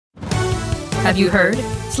Have you heard?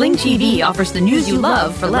 Sling TV offers the news you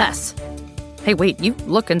love for less. Hey, wait, you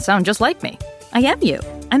look and sound just like me. I am you.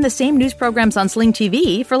 I'm the same news programs on Sling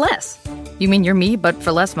TV for less. You mean you're me, but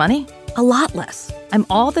for less money? A lot less. I'm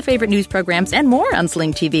all the favorite news programs and more on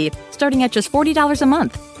Sling TV, starting at just $40 a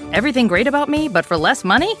month. Everything great about me, but for less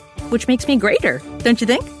money? Which makes me greater, don't you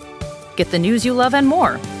think? Get the news you love and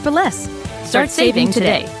more for less. Start saving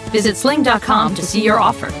today. Visit sling.com to see your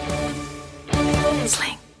offer.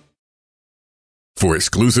 Sling. For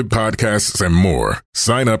exclusive podcasts and more,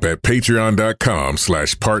 sign up at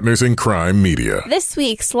patreon.com/partnersincrimemedia. This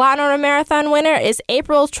week's Law & Order Marathon winner is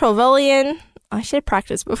April Trevelyan. I should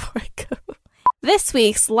practice before I go. This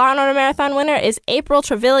week's Law & Order Marathon winner is April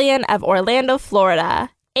Trevelyan of Orlando,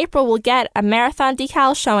 Florida. April will get a marathon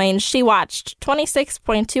decal showing she watched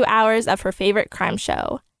 26.2 hours of her favorite crime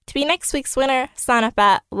show. To be next week's winner, sign up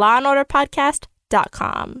at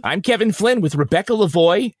lawandorderpodcast.com. I'm Kevin Flynn with Rebecca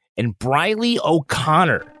Lavoie and Briley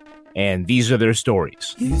O'Connor, and these are their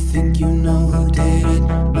stories. You think you know who did it,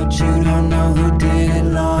 but you don't know who did it.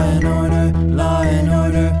 Law and order, law and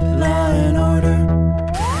order, law and order.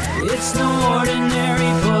 It's no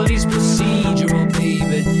ordinary police procedural,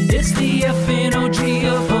 baby. It's the FNOG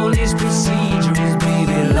of police procedurals,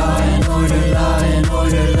 baby. Law and order, law and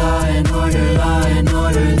order, law and order, law and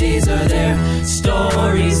order. These are their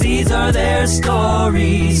stories, these are their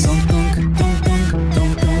stories.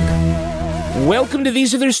 Welcome to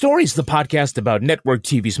These Are Their Stories, the podcast about network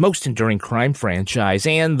TV's most enduring crime franchise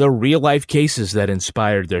and the real-life cases that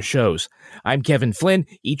inspired their shows. I'm Kevin Flynn.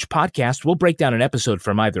 Each podcast will break down an episode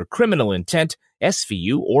from either Criminal Intent,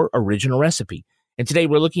 SVU, or Original Recipe. And today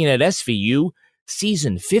we're looking at SVU,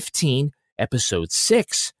 Season 15, Episode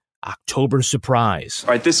 6, October Surprise.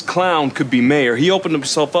 All right, this clown could be mayor. He opened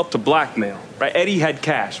himself up to blackmail. Right? Eddie had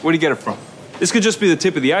cash. Where'd he get it from? This could just be the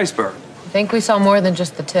tip of the iceberg. I think we saw more than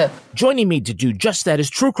just the tip. Joining me to do just that is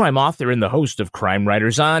true crime author and the host of Crime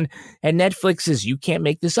Writers On and Netflix's You Can't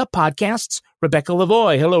Make This Up podcasts, Rebecca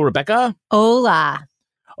Lavoie. Hello, Rebecca. Hola.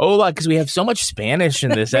 Hola, because we have so much Spanish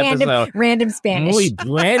in this episode. Random Spanish. Muy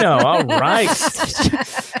bueno. All right.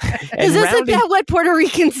 Is this about what Puerto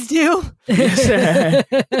Ricans do?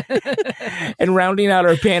 And rounding out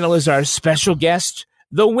our panel is our special guest,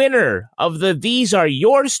 the winner of the These Are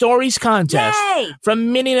Your Stories contest. Yay!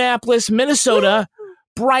 From Minneapolis, Minnesota,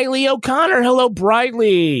 Briley O'Connor. Hello,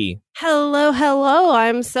 Briley. Hello, hello.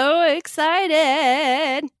 I'm so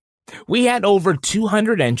excited. We had over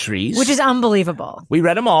 200 entries. Which is unbelievable. We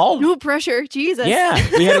read them all. No pressure. Jesus. Yeah.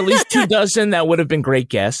 We had at least 2 dozen that would have been great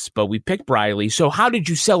guests, but we picked Briley. So how did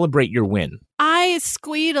you celebrate your win? I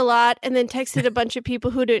squeed a lot and then texted a bunch of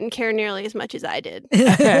people who didn't care nearly as much as I did.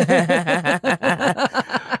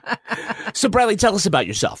 So, Briley, tell us about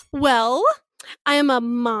yourself. Well, I am a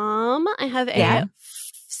mom. I have a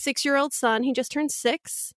 6-year-old son. He just turned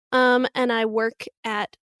 6. And I work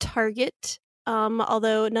at Target.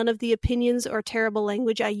 Although none of the opinions or terrible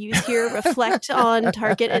language I use here reflect on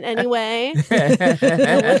Target in any way.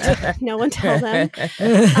 No one tell them. So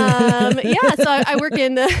I work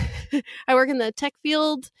in the tech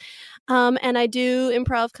field, and I do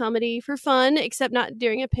improv comedy for fun, except not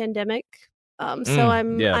during a pandemic. So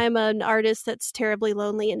I'm an artist that's terribly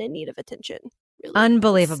lonely and in need of attention. Really.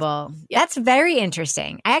 Unbelievable. Yeah. That's very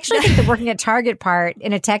interesting. I actually think the working at Target part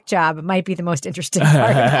in a tech job might be the most interesting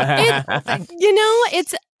part. I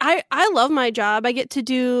love my job. I get to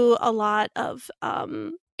do a lot of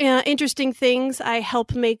interesting things. I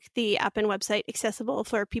help make the app and website accessible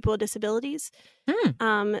for people with disabilities.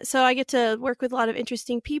 So I get to work with a lot of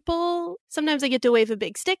interesting people. Sometimes I get to wave a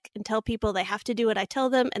big stick and tell people they have to do what I tell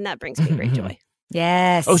them, and that brings me great joy.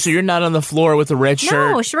 Yes. Oh, so you're not on the floor with a red shirt?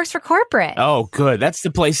 No, she works for corporate. Oh, good. That's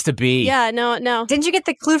the place to be. Yeah, no. Didn't you get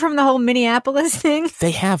the clue from the whole Minneapolis thing?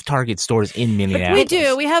 They have Target stores in Minneapolis. We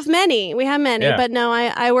do. We have many. Yeah. But no,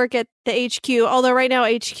 I work at the HQ, although right now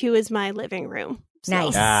HQ is my living room. So.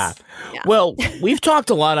 Nice. Yeah. Well, we've talked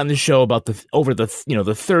a lot on the show about the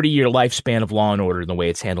 30-year lifespan of Law and Order and the way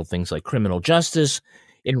it's handled things like criminal justice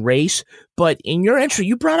and race. But in your entry,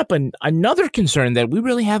 you brought up another concern that we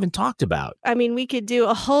really haven't talked about. I mean, we could do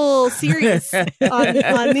a whole series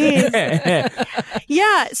on these.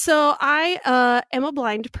 Yeah. So I am a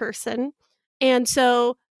blind person. And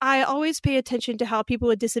so I always pay attention to how people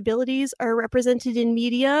with disabilities are represented in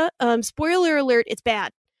media. Spoiler alert, it's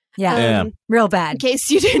bad. Yeah. Real bad. In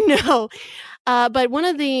case you didn't know. But one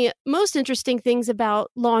of the most interesting things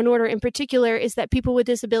about Law and Order in particular is that people with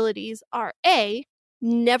disabilities are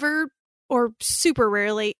never or super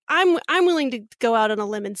rarely. I'm willing to go out on a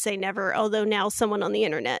limb and say never, although now someone on the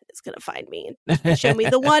internet is going to find me and show me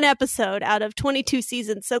the one episode out of 22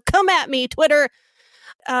 seasons. So come at me, Twitter.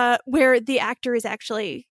 where the actors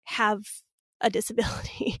actually have a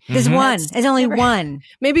disability. There's one. There's only one.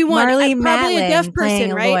 Maybe one. Marlee probably Matlin a deaf playing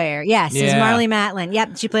person, a right? lawyer. Yes, it's Marlee Matlin.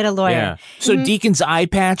 Yep, she played a lawyer. Yeah. So Deacon's eye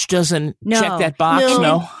patch doesn't check that box?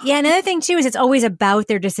 No. Yeah, another thing too is it's always about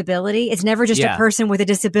their disability. It's never just a person with a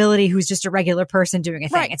disability who's just a regular person doing a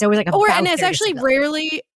thing. Right. It's always like and it's actually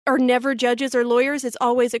rarely or never judges or lawyers. It's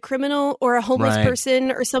always a criminal or a homeless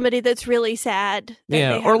person or somebody that's really sad.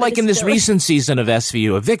 Or like in this recent season of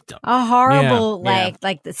SVU, a victim. A horrible,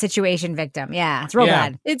 like the situation victim. Yeah, it's real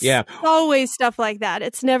bad. It's always stuff like that.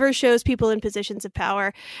 It's never shows people in positions of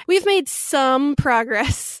power. We've made some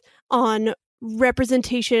progress on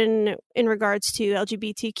representation in regards to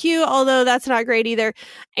LGBTQ, although that's not great either.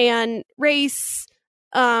 And race,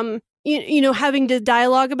 you know, having to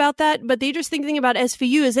dialogue about that. But the interesting thing about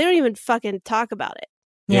SVU is they don't even fucking talk about it.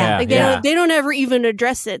 Yeah. Like they don't ever even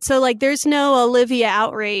address it. So like there's no Olivia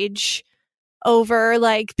outrage over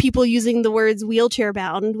like people using the words wheelchair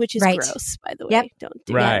bound, which is gross, by the way. Don't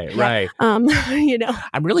do that. Right. You know.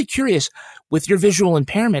 I'm really curious, with your visual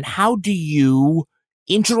impairment, how do you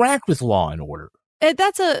interact with Law and Order?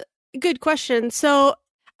 That's a good question. So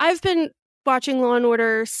I've been watching Law and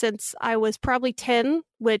Order since I was probably 10,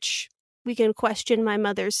 which we can question my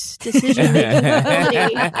mother's decision-making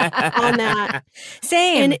ability on that.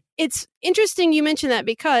 Same. And it's interesting you mentioned that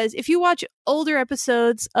because if you watch older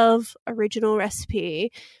episodes of Original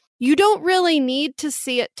Recipe, you don't really need to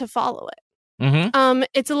see it to follow it. Mm-hmm.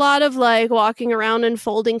 It's a lot of like walking around and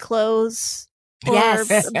folding clothes. Or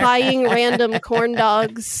buying random corn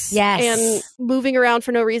dogs and moving around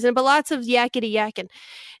for no reason, but lots of yakety yak and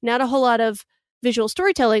not a whole lot of visual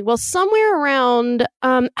storytelling. Well, somewhere around,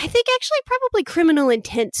 I think actually probably Criminal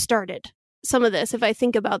Intent started some of this. If I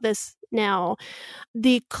think about this now,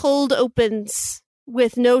 the cold opens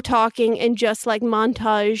with no talking and just like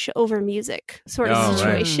montage over music sort of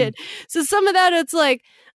situation. Right. So some of that, it's like,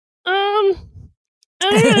 I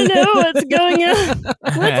don't know what's going on.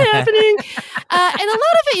 What's happening? And a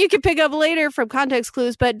lot of it you can pick up later from context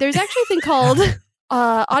clues, but there's actually a thing called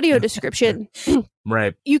audio description.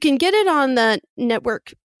 Right. You can get it on the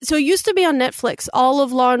network. So it used to be on Netflix. All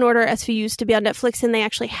of Law & Order SV used to be on Netflix, and they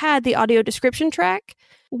actually had the audio description track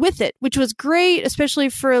with it, which was great, especially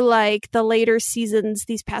for like the later seasons,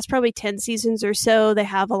 these past probably 10 seasons or so. They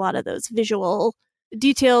have a lot of those visual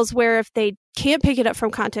details where if they can't pick it up from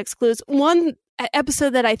context clues, one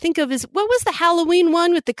episode that I think of is, what was the Halloween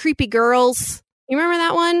one with the creepy girls? You remember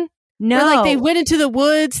that one? No. Where, like, they went into the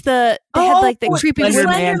woods, they had like the creepy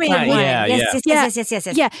Slenderman one.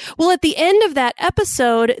 Yes. Yeah. Well, at the end of that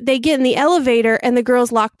episode, they get in the elevator and the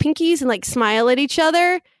girls lock pinkies and like smile at each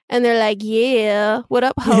other. And they're like, yeah, what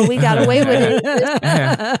up, ho? We got away with it.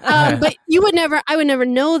 But I would never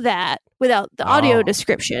know that without the audio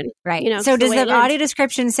description. Right. You know, so does the audio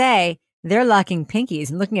description say they're locking pinkies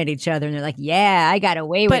and looking at each other and they're like, yeah, I got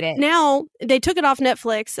away with it. But now they took it off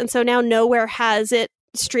Netflix. And so now Nowhere has it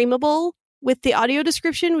streamable with the audio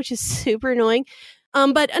description, which is super annoying.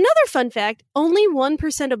 But another fun fact, only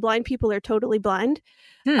 1% of blind people are totally blind.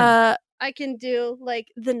 I can do like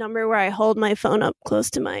the number where I hold my phone up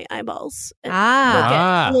close to my eyeballs and look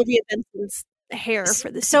at Olivia Benson's hair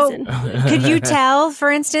for the season. Could you tell,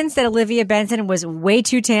 for instance, that Olivia Benson was way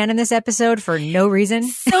too tan in this episode for no reason?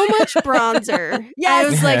 So much bronzer. I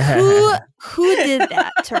was like, who did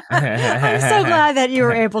that to her? I'm so glad that you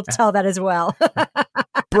were able to tell that as well.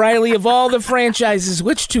 Briley, of all the franchises,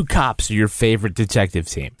 which two cops are your favorite detective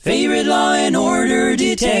team? Favorite Law and Order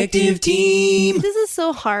detective team. This is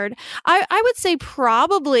so hard. I would say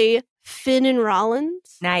probably Finn and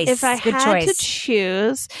Rollins. Nice. If I Good had choice. to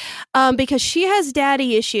choose, because she has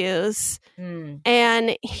daddy issues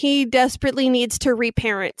and he desperately needs to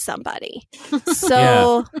reparent somebody.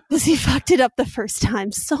 So he fucked it up the first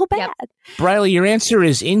time so bad. Yep. Briley, your answer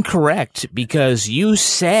is incorrect because you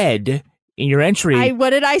said in your entry.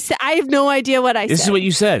 What did I say? I have no idea what I said. This is what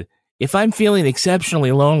you said. If I'm feeling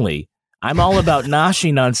exceptionally lonely, I'm all about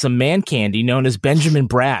noshing on some man candy known as Benjamin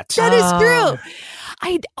Bratt. That is true.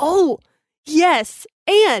 Yes.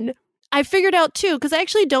 And I figured out too, because I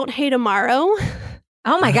actually don't hate Amaro.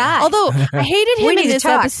 Oh my God. Although I hated him in this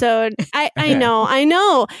episode. I know.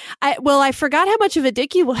 I forgot how much of a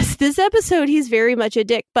dick he was. This episode, he's very much a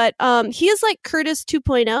dick, but he is like Curtis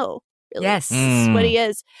 2.0. Really. Yes. That's what he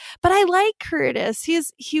is. But I like Curtis.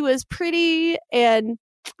 He was pretty and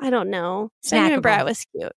I don't know. Benjamin Bratt was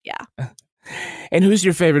cute. Yeah. And who's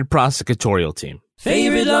your favorite prosecutorial team?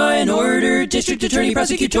 Favorite Law and Order District Attorney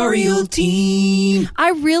Prosecutorial Team.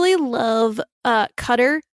 I really love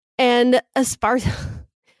Cutter and Esparza.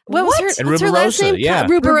 What was her, and what's her last name? Yeah.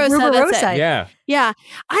 Rubirosa. That's it. Yeah. Yeah.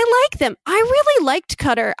 I like them. I really liked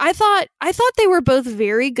Cutter. I thought they were both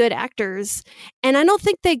very good actors. And I don't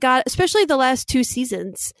think they got, especially the last 2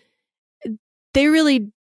 seasons, they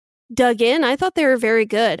really dug in. I thought they were very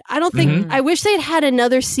good. I don't think, I wish they'd had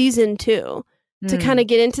another season 2 to kind of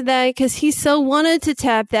get into that, because he so wanted to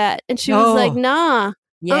tap that. And she was like, nah.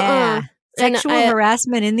 Yeah. Sexual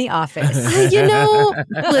harassment in the office.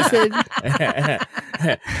 Listen.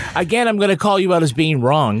 Again, I'm going to call you out as being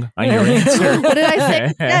wrong on your answer. What did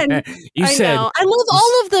I say? You said, know. I love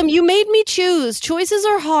all of them. You made me choose. Choices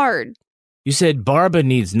are hard. You said Barba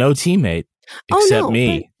needs no teammate except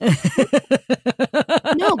me.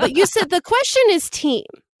 No, but you said the question is team.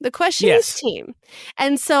 The question is team.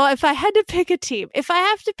 And so if I had to pick a team, if I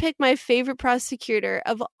have to pick my favorite prosecutor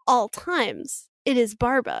of all times, it is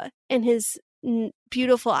Barba and his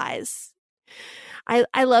beautiful eyes.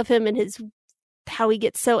 I love him and how he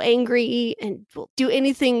gets so angry and will do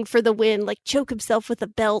anything for the win, like choke himself with a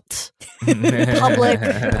belt in public.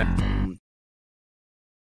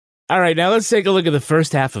 All right, now let's take a look at the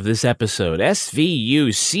first half of this episode.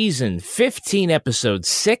 SVU Season 15, Episode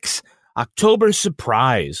 6, October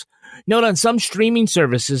Surprise. Note on some streaming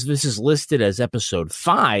services, this is listed as Episode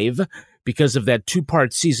 5 because of that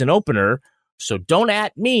 2-part season opener. So don't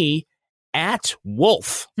at me, at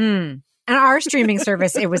Wolf. And our streaming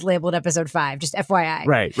service, it was labeled Episode 5, just FYI.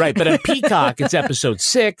 Right. But at Peacock, it's Episode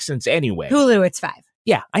 6, and anyway. Hulu, it's 5.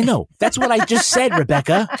 Yeah, I know. That's what I just said,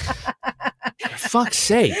 Rebecca. For fuck's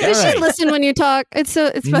sake. You should listen when you talk. It's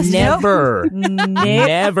supposed Never.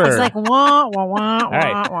 Never. It's like, wah, wah, wah, All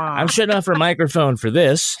right. wah. I'm shutting off her microphone for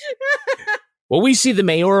this. Well, we see the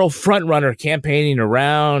mayoral frontrunner campaigning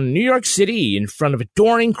around New York City in front of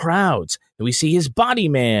adoring crowds. And we see his body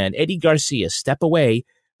man, Eddie Garcia, step away,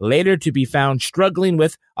 later to be found struggling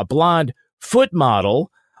with a blonde foot model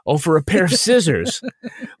over a pair of scissors.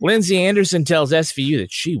 Lindsay Anderson tells SVU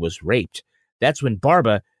that she was raped. That's when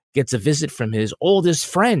Barba gets a visit from his oldest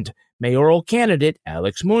friend, mayoral candidate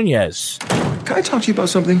Alex Munoz. Can I talk to you about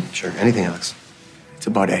something? Sure, anything, Alex. It's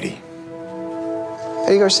about Eddie.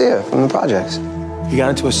 Eddie Garcia from the projects. He got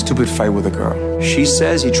into a stupid fight with a girl. She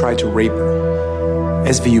says he tried to rape her.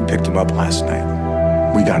 SVU picked him up last night.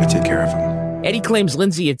 We gotta take care of him. Eddie claims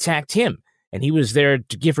Lindsay attacked him, and he was there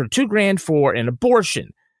to give her $2,000 for an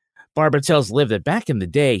abortion. Barbara tells Liv that back in the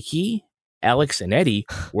day, he, Alex, and Eddie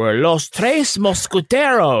were Los Tres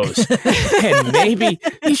Mosqueteros. And maybe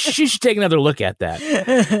she should take another look at that.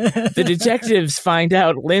 The detectives find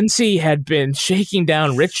out Lindsay had been shaking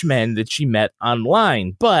down rich men that she met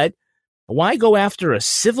online. But why go after a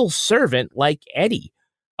civil servant like Eddie?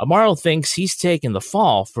 Amaro thinks he's taken the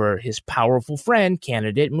fall for his powerful friend,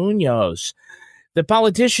 candidate Munoz. The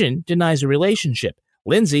politician denies a relationship.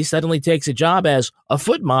 Lindsay suddenly takes a job as a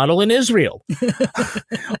foot model in Israel.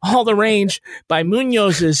 All arranged by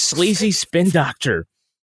Munoz's sleazy spin doctor.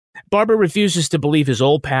 Barbara refuses to believe his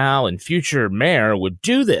old pal and future mayor would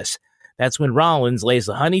do this. That's when Rollins lays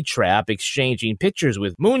the honey trap, exchanging pictures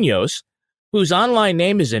with Munoz, whose online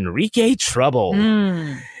name is Enrique Trouble.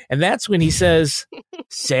 And that's when he says,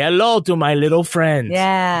 say hello to my little friend.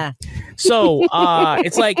 Yeah. So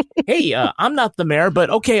it's like, hey, I'm not the mayor, but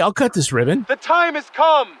okay, I'll cut this ribbon. The time has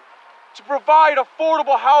come to provide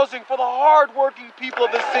affordable housing for the hardworking people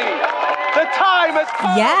of the city. The time has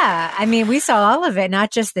come. Yeah. I mean, we saw all of it,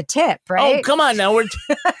 not just the tip, right? Oh, come on now.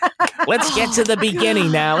 Let's get to the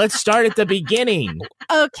beginning now. Let's start at the beginning.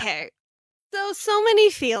 Okay. So many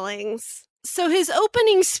feelings. So his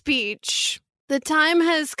opening speech, the time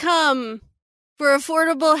has come for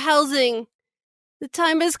affordable housing. The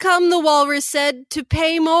time has come, the walrus said, to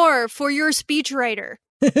pay more for your speechwriter.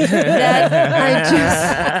 That's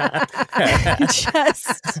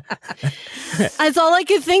all I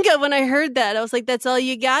could think of when I heard that. I was like, that's all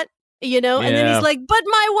you got? And then he's like, but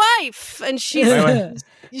my wife. And she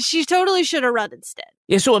totally should have run instead.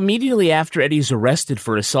 Yeah, so immediately after Eddie's arrested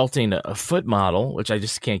for assaulting a foot model, which I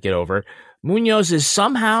just can't get over, Munoz is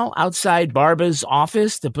somehow outside Barba's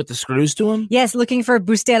office to put the screws to him. Yes, looking for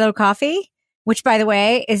Bustelo coffee, which, by the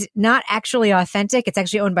way, is not actually authentic. It's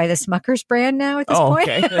actually owned by the Smucker's brand now at this point.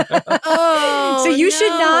 Okay. So you should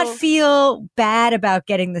not feel bad about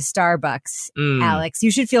getting the Starbucks, Alex. You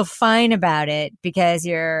should feel fine about it because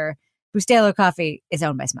your Bustelo coffee is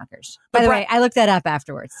owned by Smucker's. By the way, I looked that up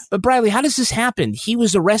afterwards. But Briley, how does this happen? He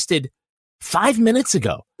was arrested 5 minutes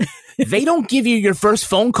ago. They don't give you your first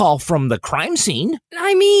phone call from the crime scene.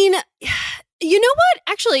 I mean, you know what?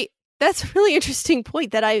 Actually, that's a really interesting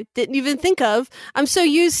point that I didn't even think of. I'm so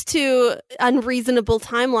used to unreasonable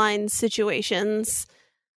timeline situations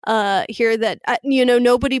here that,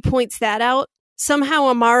 nobody points that out.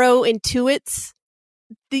 somehow Amaro intuits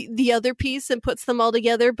the other piece and puts them all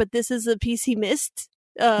together, but this is a piece he missed.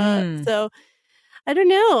 So I don't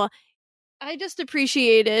know. I just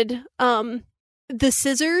appreciated the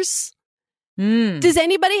scissors. Does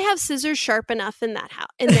anybody have scissors sharp enough in that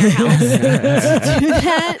in their house to do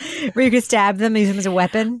that? Where you could stab them, use them as a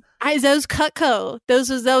weapon? Those Cutco.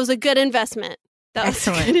 That was a good investment. That was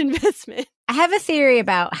a good investment. I have a theory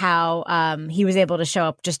about how he was able to show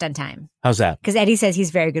up just on time. How's that? Because Eddie says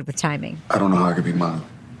he's very good with timing. I don't know how I could be mom,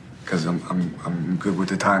 because I'm good with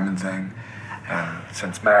the timing thing.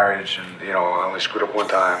 Since marriage, and I only screwed up one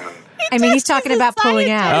time. And he's talking about pulling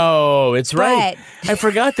out. Oh, it's right. I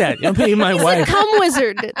forgot that. I'm being my wife. He's a cum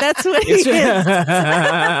wizard. That's what he is.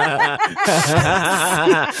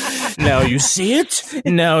 Now you see it.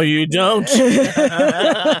 Now you don't.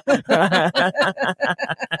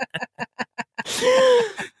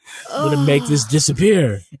 I'm going to make this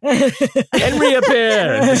disappear. And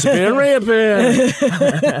reappear. Disappear and reappear.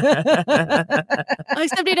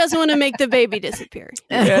 Except he doesn't want to make the baby disappear.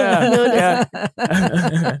 Yeah.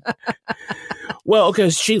 Well,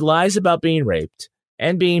 because she lies about being raped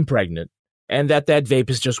and being pregnant and that vape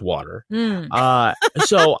is just water.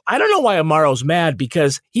 So I don't know why Amaro's mad,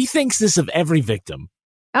 because he thinks this of every victim.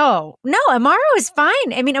 Oh, no, Amaro is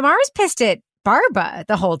fine. I mean, Amaro's pissed at Barba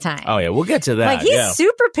the whole time. Oh, yeah, we'll get to that. Like, he's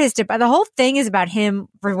super pissed at, the whole thing is about him,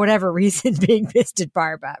 for whatever reason, being pissed at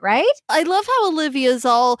Barba, right? I love how Olivia's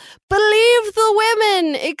all, believe the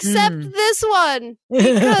women, except this one,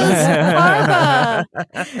 because Barba,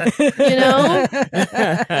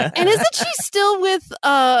 And isn't she still with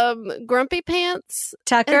Grumpy Pants?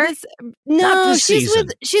 Tucker? No, she's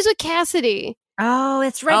with Cassidy. Oh,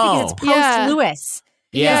 that's right, because it's post-Lewis.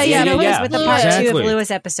 Yeah. Lewis with the part exactly. 2 of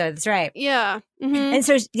Lewis episode. That's right. Yeah. Mm-hmm. And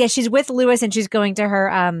so, she's with Lewis and she's going to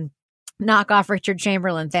her knockoff Richard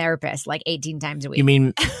Chamberlain therapist like 18 times a week. You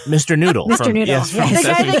mean Mr. Noodle? Mr. Noodle. Yes, the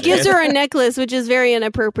guy that gives her a necklace, which is very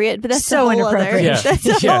inappropriate, but that's so a whole inappropriate. other.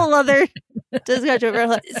 That's a whole other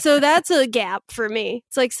discussion. So that's a gap for me.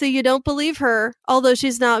 It's like, so you don't believe her, although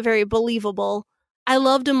she's not very believable. I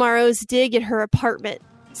loved Amaro's dig at her apartment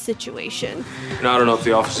situation. Now, I don't know if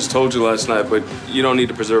the officers told you last night, but you don't need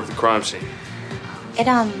to preserve the crime scene. It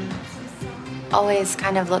always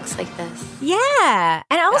kind of looks like this. Yeah.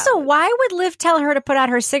 And also, why would Liv tell her to put out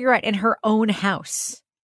her cigarette in her own house?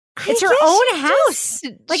 It's her own house.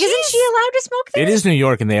 Isn't she allowed to smoke there? It is New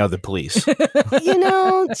York and they are the police.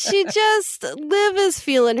 She just, Liv is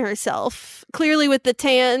feeling herself. Clearly with the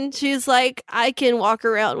tan, she's like, I can walk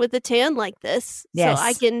around with a tan like this. Yes. So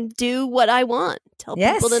I can do what I want. Tell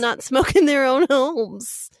people to not smoke in their own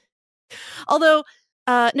homes. Although,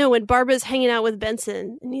 no, when Barbara's hanging out with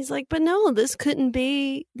Benson and he's like, but no, this couldn't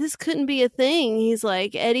be a thing. He's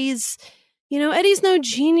like, Eddie's no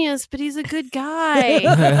genius, but he's a good guy.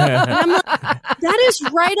 And I'm like, that is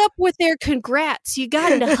right up with their congrats. You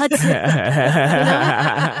got into Hudson.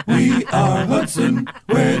 We are Hudson,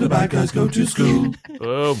 where the bad guys go to school.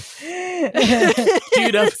 Boom.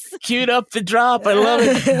 Queued up the drop. I love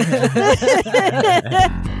it.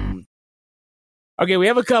 Okay, we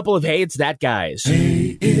have a couple of Hey, It's That Guys.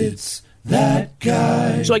 Hey, it's that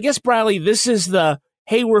guy. So I guess, Briley, this is the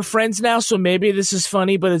hey, we're friends now, so maybe this is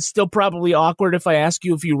funny, but it's still probably awkward if I ask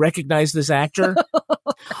you if you recognize this actor.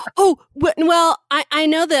 Oh, well, I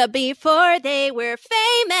know that before they were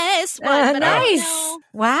famous. But nice.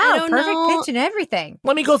 Wow, perfect pitch and everything.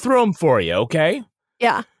 Let me go through them for you, okay?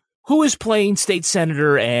 Yeah. Who is playing state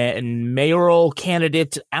senator and mayoral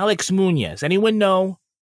candidate Alex Munoz? Anyone know?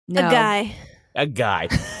 No. A guy.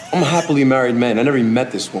 I'm a happily married man. I never even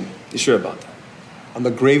met this woman. You sure about that? I'm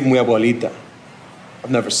the grave muy abuelita. I've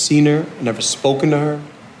never seen her, never spoken to her.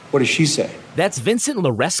 What does she say? That's Vincent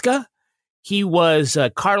Laresca. He was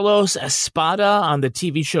Carlos Espada on the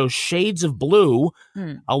TV show Shades of Blue,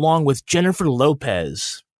 along with Jennifer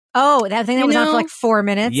Lopez. Oh, that thing that was on for like 4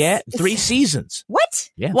 minutes? Yeah, 3 seasons. What?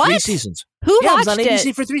 Yeah, what? 3 seasons. Who watched it? was on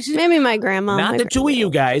ABC for 3 seasons. Maybe my grandma. Not the two of you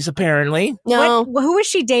guys, apparently. No. Who was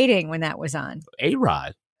she dating when that was on?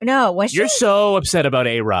 A-Rod. No, was she? You're so upset about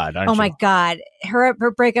A-Rod, aren't you? Oh, my God. Her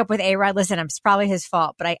breakup with A-Rod, listen, it's probably his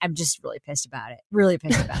fault, but I'm just really pissed about it. Really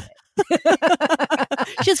pissed about it.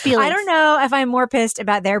 Just feelings. I don't know if I'm more pissed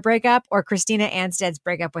about their breakup or Christina Anstead's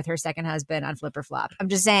breakup with her second husband on Flip or Flop. I'm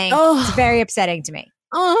just saying, it's very upsetting to me.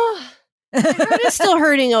 Oh, my heart is still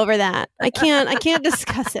hurting over that. I can't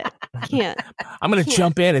discuss it. I can't. I'm going to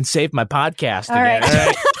jump in and save my podcast All again.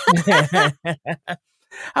 right. All right?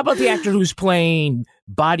 How about the actor who's playing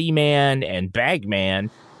Body Man and Bag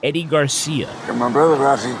Man, Eddie Garcia? You're my brother,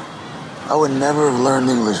 Rafi. I would never have learned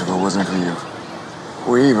English if it wasn't for you.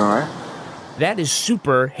 We're even, right? That is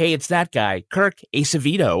super. Hey, it's that guy, Kirk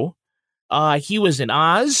Acevedo. He was in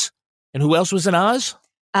Oz. And who else was in Oz?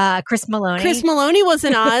 Chris Maloney. Chris Maloney was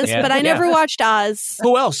in Oz, Yeah. but I never watched Oz.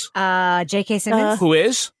 Who else? J.K. Simmons. Who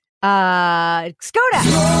is? Skoda.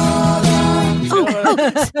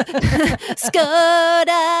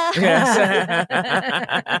 Skoda.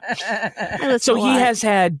 Yes. So he has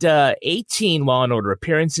had 18 Law & Order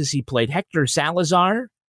appearances. He played Hector Salazar.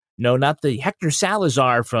 No, not the Hector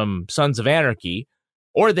Salazar from Sons of Anarchy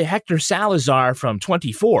or the Hector Salazar from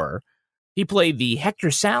 24. He played the Hector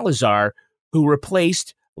Salazar who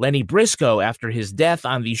replaced Lenny Briscoe after his death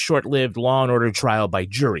on the short-lived Law & Order trial by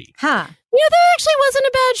jury. Huh. Yeah, that actually wasn't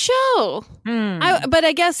a bad show. But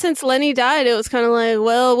I guess since Lenny died, it was kind of like,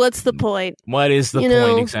 well, what's the point? What is the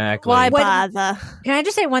point exactly? Why bother? Can I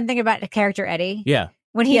just say one thing about the character Eddie? Yeah.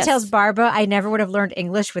 When he tells Barbara, I never would have learned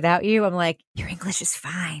English without you, I'm like, your English is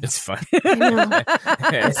fine. It's fine. I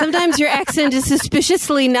know. Sometimes your accent is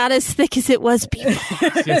suspiciously not as thick as it was before.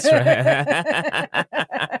 That's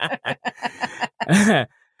right.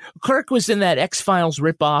 Kirk was in that X-Files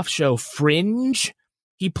ripoff show Fringe.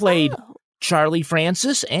 He played Charlie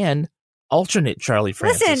Francis and alternate Charlie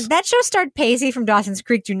Francis. Listen, that show starred Pacey from Dawson's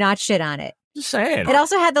Creek. Do not shit on it. Just saying. It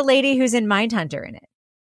also had the lady who's in Mindhunter in it.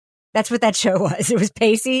 That's what that show was. It was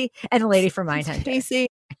Pacey and the lady from Mindhunter. Pacey.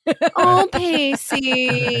 Oh,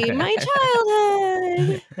 Pacey. My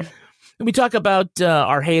childhood. We talk about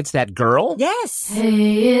our Hey, It's That Girl. Yes.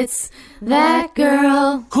 Hey, it's that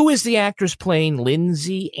girl. Who is the actress playing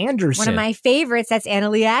Lindsay Anderson? One of my favorites. That's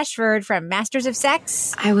Annalee Ashford from Masters of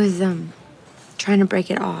Sex. I was trying to break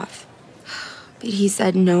it off. But he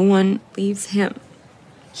said no one leaves him.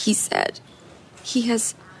 He said he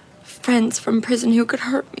has friends from prison who could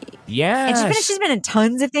hurt me. Yes. And she's been in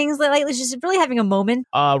tons of things lately. She's really having a moment.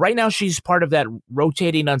 Right now, she's part of that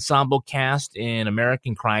rotating ensemble cast in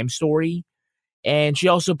American Crime Story. And she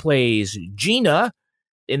also plays Gina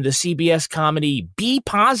in the CBS comedy Be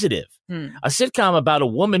Positive, a sitcom about a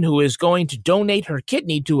woman who is going to donate her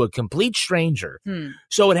kidney to a complete stranger.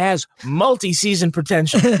 So it has multi-season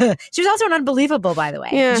potential. She was also an Unbelievable, by the way.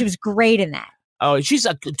 Yeah. She was great in that. Oh, she's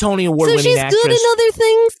a Tony Award-winning actress. So she's good in other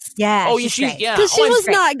things? Yeah. Oh, she's great. yeah. Because she was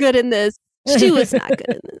not good in this. She was not good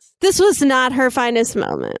in this. This was not her finest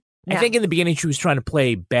moment. I think in the beginning she was trying to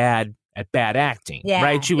play bad at bad acting,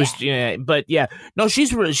 right? She was, but yeah, no,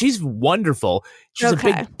 she's wonderful. She's a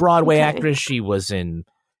big Broadway actress. She was in,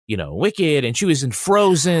 Wicked, and she was in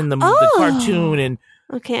Frozen, the cartoon, and.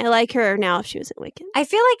 Okay, I like her now if she was in Wicked. I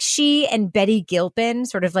feel like she and Betty Gilpin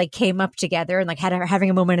sort of like came up together and like had having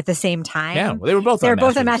a moment at the same time. Yeah, well, they were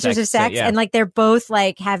both on Masters of Sex, and like they're both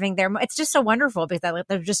like having their. It's just so wonderful because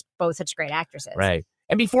they're just both such great actresses. Right.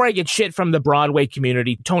 And before I get shit from the Broadway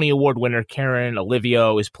community, Tony Award winner Karen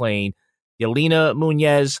Olivio is playing Yelena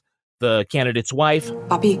Munez, the candidate's wife.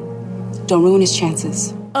 Papi, don't ruin his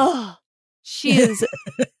chances. Oh, she is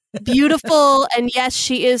beautiful, and yes,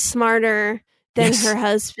 she is smarter than her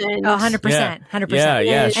husband. Oh, 100%. 100%.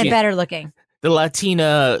 Yeah. And better looking. The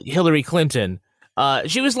Latina Hillary Clinton.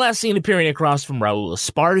 She was last seen appearing across from Raul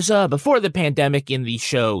Esparza before the pandemic in the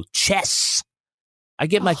show Chess. I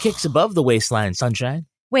get my kicks above the waistline, sunshine.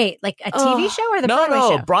 Wait, like a TV show or the Broadway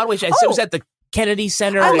show? No, Broadway show. It was at the Kennedy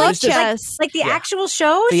Center. I love Chess. Like the actual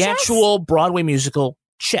show? The Chess? actual Broadway musical,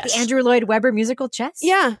 Chess. The Andrew Lloyd Webber musical, Chess?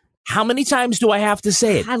 Yeah. How many times do I have to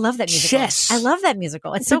say it? I love that musical. Chess. I love that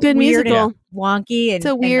musical. It's so a good weird musical. and wonky. And, It's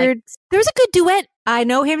a weird. like, there was a good duet. I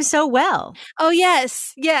know him so well. Oh,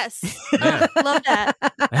 yes. Yes. Love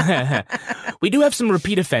that. We do have some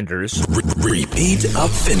repeat offenders. Repeat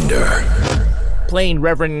offender. Playing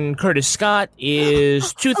Reverend Curtis Scott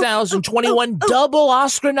is 2021 double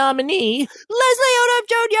Oscar nominee Leslie Odom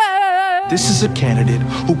Jr. This is a candidate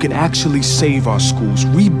who can actually save our schools,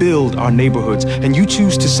 rebuild our neighborhoods, and you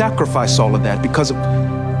choose to sacrifice all of that because of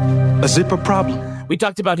a zipper problem. We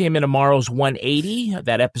talked about him in Amaro's 180,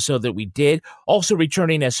 that episode that we did. Also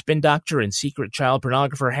returning as spin doctor and secret child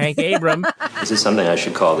pornographer Hank Abram. Is this something I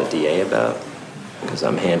should call the DA about? Because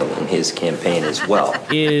I'm handling his campaign as well.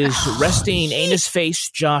 Is resting anus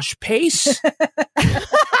face Josh Pace.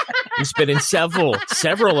 He's been in several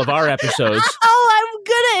of our episodes. Oh, I'm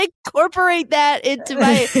going to incorporate that into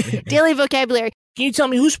my daily vocabulary. Can you tell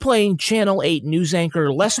me who's playing Channel 8 news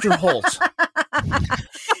anchor Lester Holt?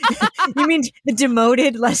 You mean the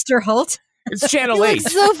demoted Lester Holt? It's Channel 8.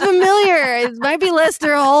 Looks so familiar. It might be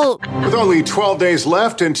Lester Holt. With only 12 days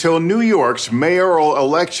left until New York's mayoral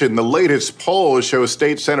election, the latest polls show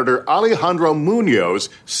State Senator Alejandro Munoz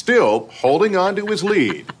still holding on to his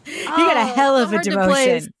lead. He got a hell of a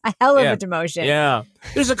demotion. A hell of a demotion. Yeah.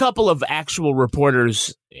 There's a couple of actual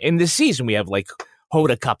reporters in this season. We have like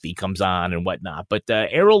Hoda Kotb comes on and whatnot. But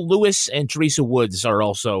Errol Lewis and Teresa Woods are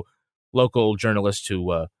also local journalists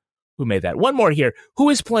who made that. One more here. Who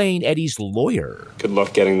is playing Eddie's lawyer? Good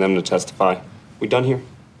luck getting them to testify. We done here?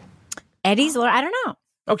 Eddie's lawyer? I don't know.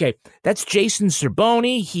 Okay, that's Jason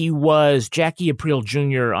Cerboni. He was Jackie Aprile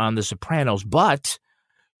Jr. on The Sopranos, but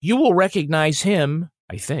you will recognize him,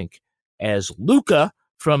 I think, as Luca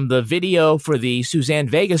from the video for the Suzanne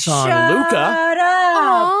Vega song Luca. Up.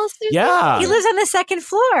 Yeah. He lives on the second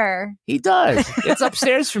floor. He does. It's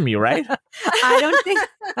upstairs from you, right? I don't think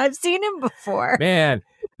I've seen him before. Man,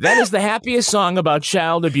 that is the happiest song about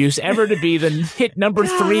child abuse ever to be the hit number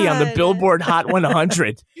 3 on the Billboard Hot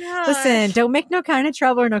 100. Listen, don't make no kind of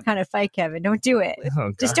trouble or no kind of fight, Kevin. Don't do it.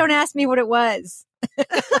 Oh, just don't ask me what it was.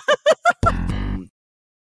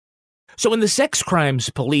 So when the sex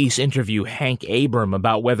crimes police interview Hank Abram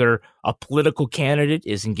about whether a political candidate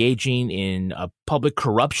is engaging in a public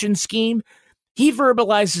corruption scheme, he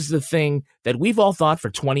verbalizes the thing that we've all thought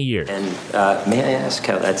for 20 years. And may I ask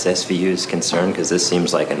how that's SVU's concern? Because this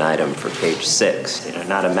seems like an item for page 6,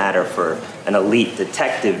 not a matter for an elite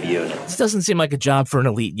detective unit. This doesn't seem like a job for an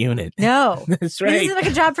elite unit. No. That's right. This isn't like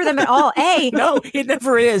a job for them at all. No, it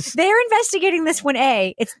never is. They're investigating this one.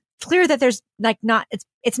 It's clear that there's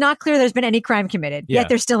it's not clear there's been any crime committed, yet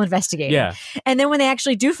they're still investigating. Yeah. And then when they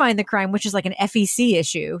actually do find the crime, which is like an FEC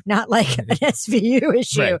issue, not like an SVU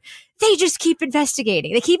issue, Right. They just keep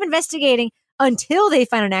investigating. They keep investigating until they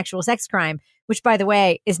find an actual sex crime, which, by the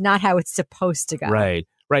way, is not how it's supposed to go. Right.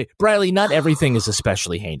 Briley, not everything is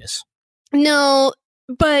especially heinous. No,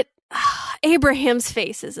 but Abraham's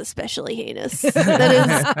face is especially heinous. That is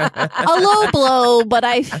a low blow, but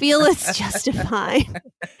I feel it's justified.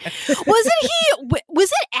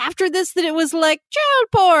 Was it after this that it was like child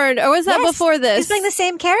porn, or was that before this? He's playing the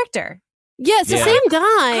same character. Yes, the same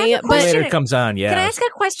guy. But later comes on, Can I ask a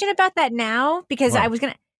question about that now? Because What? I was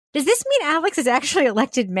going to... Does this mean Alex is actually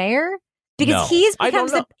elected mayor? Because No. I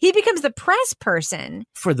don't he becomes the press person.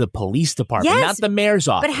 For the police department, Yes, not the mayor's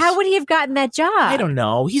office. But how would he have gotten that job? I don't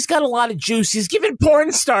know. He's got a lot of juice. He's giving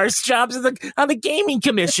porn stars jobs on the gaming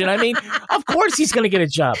commission. I mean, of course he's going to get a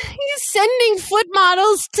job. He's sending foot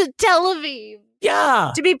models to Tel Aviv.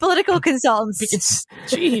 Yeah. To be political consultants.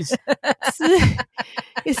 Jeez.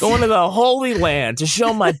 Going to the Holy Land to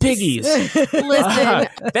show my piggies. Listen.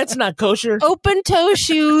 That's not kosher. Open toe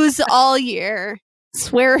shoes all year.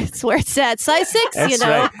 Swear it's at size 6, That's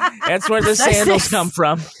right. That's where the Size sandals 6. come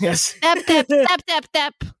from. Yes. Tap.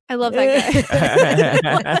 I love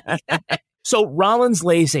that guy. So Rollins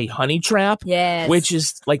lays a honey trap, yes, which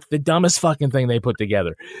is like the dumbest fucking thing they put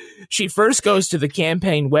together. She first goes to the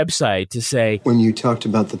campaign website to say, When you talked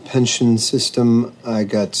about the pension system, I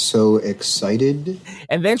got so excited.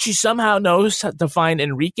 and then she somehow knows to find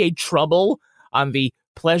Enrique Trouble on the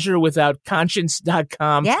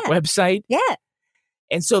pleasurewithoutconscience.com website. Yeah.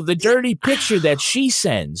 And so the dirty picture that she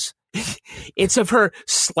sends, it's of her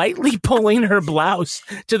slightly pulling her blouse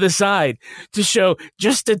to the side to show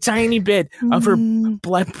just a tiny bit of her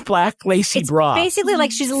black lacy bra. Basically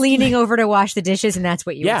like she's leaning over to wash the dishes, and that's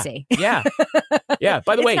what you would see. Yeah. Yeah.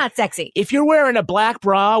 By the way, It's not sexy. if you're wearing a black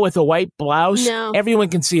bra with a white blouse, No. everyone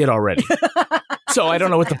can see it already. So I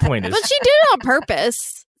don't know what the point is. But she did it on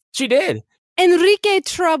purpose. She did. Enrique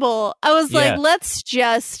Trouble. I was Yeah. like, let's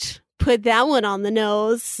just put that one on the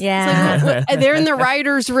nose. Yeah. It's like, they're in the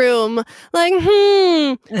writer's room. Like,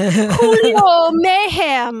 Julio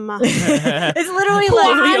Mayhem. It's literally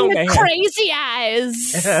Blonde like with crazy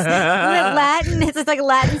eyes. Isn't it Latin? It's like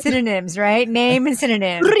Latin synonyms, right? Name and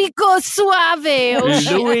synonym. Rico Suave. Oh,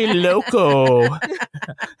 shit. Louis Loco.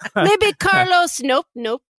 Maybe Carlos. Nope.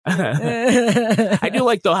 I do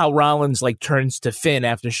like though how Rollins like turns to Finn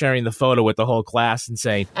after sharing the photo with the whole class and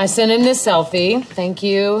saying, I sent in this selfie. Thank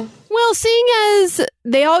you. Well, seeing as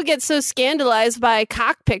they all get so scandalized by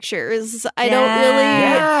cock pictures, I don't really.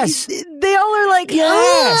 Yes. They all are like,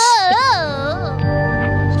 Yes.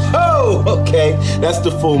 Oh, okay. That's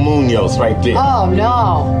the full Munoz right there. Oh,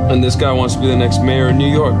 no. And this guy wants to be the next mayor of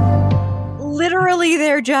New York. Literally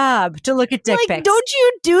their job to look at dick like, pics. don't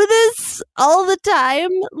you do this all the time?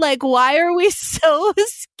 Like, why are we so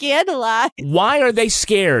scandalized? why are they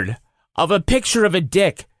scared of a picture of a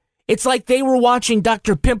dick? It's like they were watching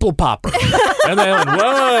Dr. Pimple Popper. And they went,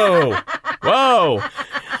 whoa.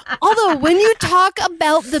 Although, when you talk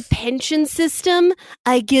about the pension system,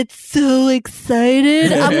 I get so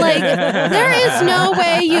excited. I'm like, there is no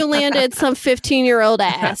way you landed some 15-year-old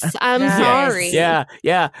ass. I'm sorry.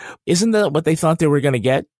 Yeah. Isn't that what they thought they were going to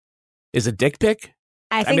get? Is a dick pic?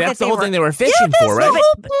 I think that's the whole thing they were fishing that's for, right? the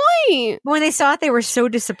whole point. When they saw it, they were so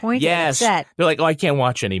disappointed. Yes. And upset. They're like, oh, I can't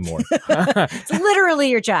watch anymore. It's literally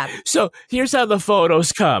your job. So here's how the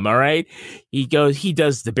photos come, all right? He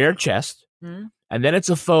does the bare chest, and then it's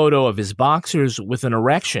a photo of his boxers with an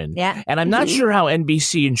erection. Yeah. And I'm not sure how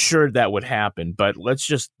NBC ensured that would happen, but let's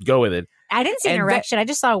just go with it. I didn't see an erection. I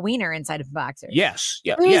just saw a wiener inside of boxers. Yes.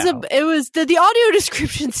 Yeah. It was the audio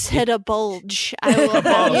description said a bulge. I will A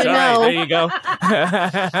bulge. you know. All right, there you go.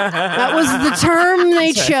 That was the term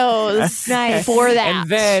they chose for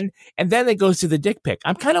that. And then it goes to the dick pic.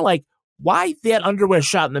 I'm kind of like, why that underwear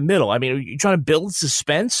shot in the middle? I mean, are you trying to build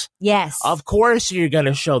suspense? Yes. Of course you're going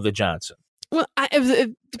to show the Johnson. Well,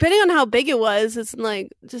 depending on how big it was, it's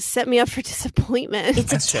like just set me up for disappointment.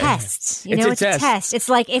 It's a test. It's a test. test. It's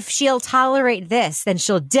like if she'll tolerate this, then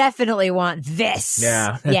she'll definitely want this.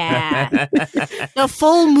 Yeah. Yeah. The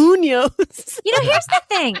full Munoz. Here's the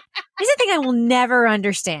thing. Here's the thing I will never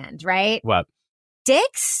understand, right? What?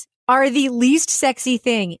 Dicks are the least sexy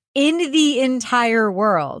thing in the entire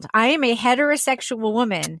world. I am a heterosexual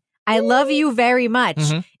woman. I love you very much.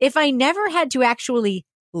 Mm-hmm. If I never had to actually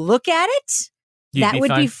look at it, that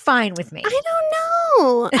would be fine with me. I don't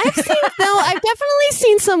know. I've definitely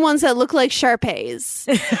seen some ones that look like Shar-Peis.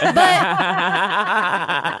 But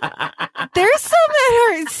there's some that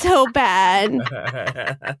hurt so bad.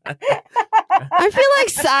 I feel like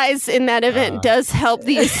size in that event does help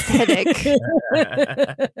the aesthetic.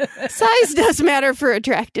 Size does matter for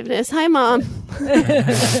attractiveness. Hi, Mom.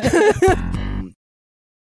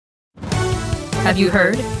 Have you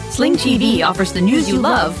heard? Sling TV offers the news you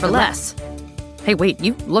love for less. Hey, wait,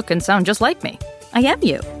 you look and sound just like me. I am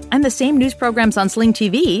you. I'm the same news programs on Sling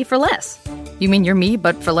TV for less. You mean you're me,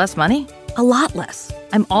 but for less money? A lot less.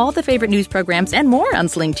 I'm all the favorite news programs and more on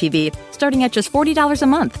Sling TV, starting at just $40 a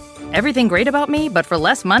month. Everything great about me, but for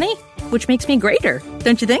less money? Which makes me greater,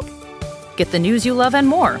 don't you think? Get the news you love and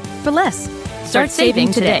more for less. Start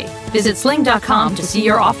saving today. Visit sling.com to see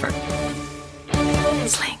your offer.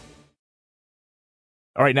 Sling.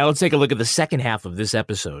 All right, now let's take a look at the second half of this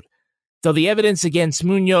episode. Though the evidence against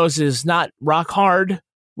Munoz is not rock hard, a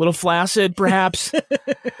little flaccid, perhaps,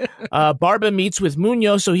 Barba meets with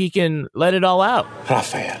Munoz so he can let it all out.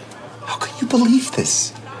 Rafael, how can you believe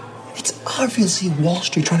this? It's obviously Wall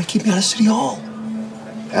Street trying to keep me out of City Hall.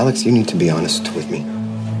 Alex, you need to be honest with me.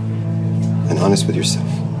 And honest with yourself.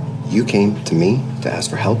 You came to me to ask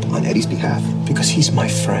for help on Eddie's behalf. Because he's my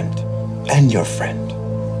friend. And your friend.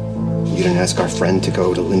 You didn't ask our friend to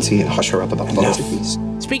go to Lindsay and hush her up about politics?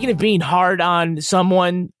 Speaking of being hard on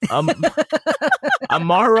someone,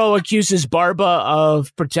 Amaro accuses Barba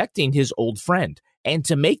of protecting his old friend. And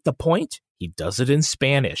to make the point, he does it in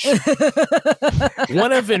Spanish.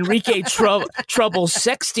 One of Enrique Trouble's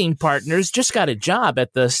sexting partners just got a job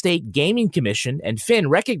at the State Gaming Commission, and Finn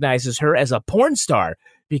recognizes her as a porn star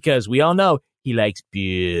because we all know he likes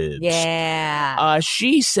boobs. Yeah.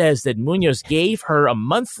 She says that Munoz gave her a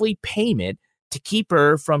monthly payment to keep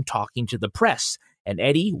her from talking to the press, and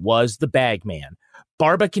Eddie was the bag man.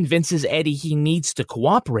 Barba convinces Eddie he needs to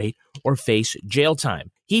cooperate or face jail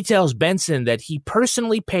time. He tells Benson that he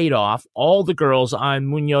personally paid off all the girls on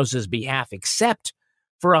Munoz's behalf except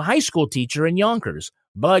for a high school teacher in Yonkers.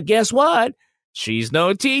 But guess what? She's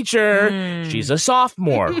no teacher. She's a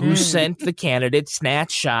sophomore who sent the candidate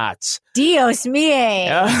snatch shots. Dios mie.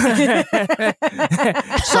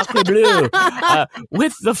 Sacre bleu.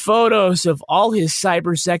 With the photos of all his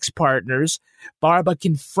cyber sex partners, Barba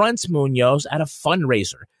confronts Munoz at a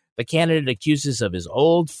fundraiser. The candidate accuses of his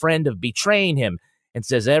old friend of betraying him and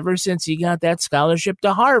says ever since he got that scholarship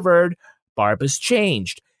to Harvard, Barba's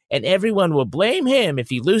changed, and everyone will blame him if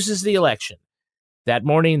he loses the election. That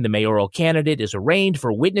morning, the mayoral candidate is arraigned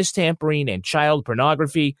for witness tampering and child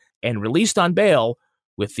pornography and released on bail,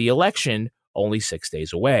 with the election only 6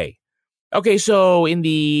 days away. Okay, so in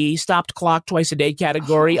the stopped clock twice a day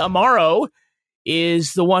category, Amaro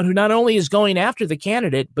is the one who not only is going after the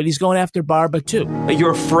candidate, but he's going after Barba too.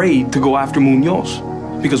 You're afraid to go after Munoz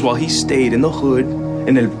because while he stayed in the hood,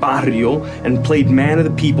 in El Barrio, and played man of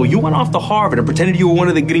the people, you went off to Harvard and pretended you were one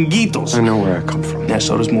of the gringuitos. I know where I come from. Yeah,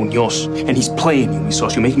 so does Munoz. And he's playing you, mi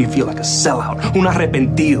socio, making you feel like a sellout, un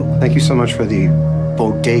arrepentido. Thank you so much for the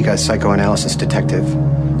bodega psychoanalysis detective.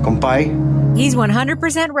 Compay? He's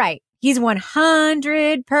 100% right. He's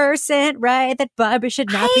 100% right that Barba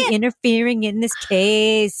should not be interfering in this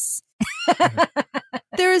case.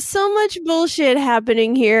 There is so much bullshit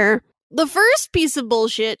happening here. The first piece of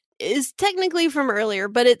bullshit is technically from earlier,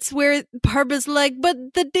 but it's where Barba's like, but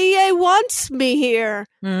the DA wants me here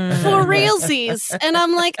for realsies. And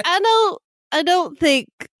I'm like, I don't think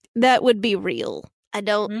that would be real. I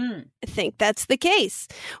don't think that's the case.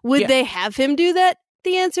 Would they have him do that?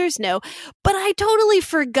 The answer is no. But I totally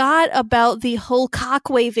forgot about the whole cock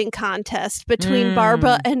waving contest between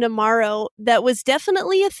Barba and Amaro. That was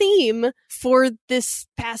definitely a theme for this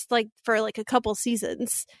past, for a couple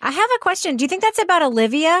seasons. I have a question. Do you think that's about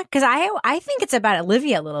Olivia? Because I think it's about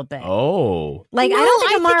Olivia a little bit. Oh. I don't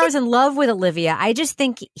think Amaro's in love with Olivia. I just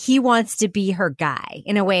think he wants to be her guy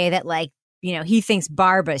in a way that, he thinks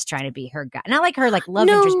Barba's trying to be her guy. Not her love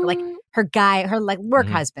interest, but her guy, her work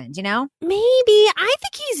husband, Maybe. I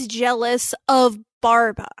think he's jealous of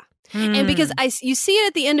Barba. And because you see it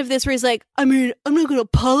at the end of this where he's like, I'm not going to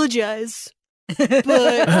apologize. But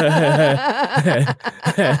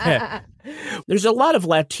there's a lot of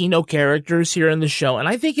Latino characters here in the show, and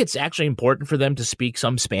I think it's actually important for them to speak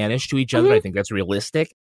some Spanish to each other. I think that's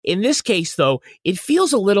realistic. In this case, though, it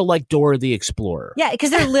feels a little like Dora the Explorer. Yeah, because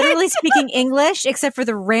they're literally speaking English, except for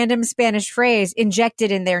the random Spanish phrase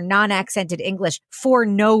injected in their non-accented English for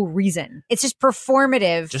no reason. It's just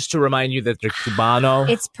performative. Just to remind you that they're Cubano.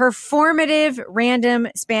 It's performative, random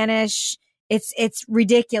Spanish. It's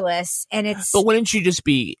ridiculous, and it's. But wouldn't you just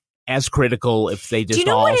be as critical if they just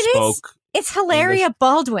all spoke? It's Hilaria English?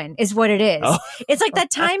 Baldwin is what it is. Oh. It's like that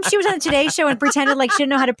time she was on the Today Show and pretended like she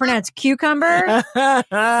didn't know how to pronounce cucumber.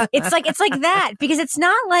 It's like that because it's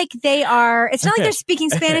not like they're speaking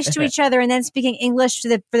Spanish to each other and then speaking English for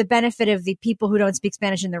the benefit of the people who don't speak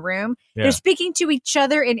Spanish in the room. Yeah. They're speaking to each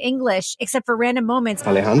other in English except for random moments.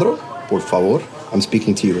 Alejandro, por favor, I'm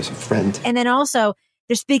speaking to you as a friend. And then also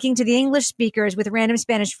they're speaking to the English speakers with random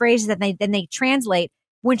Spanish phrases that they translate,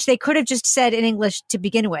 which they could have just said in English to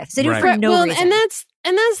begin with. So they do it for no reason. And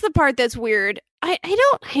that's the part that's weird. I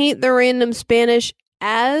don't hate the random Spanish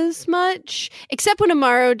as much, except when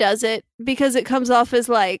Amaro does it, because it comes off as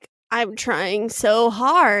I'm trying so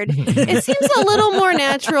hard. It seems a little more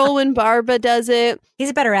natural when Barba does it.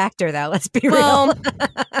 He's a better actor, though. Let's be real.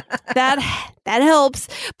 that helps.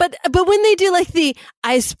 But when they do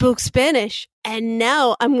I spoke Spanish and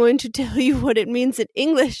now I'm going to tell you what it means in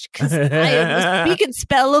English because I am the speak and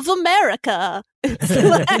spell of America.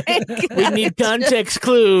 We need context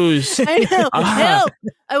clues. I know. Help.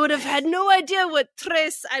 I would have had no idea what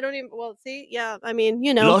tres. I don't even. Well, see, yeah. I mean,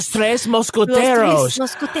 Los tres mosqueteros.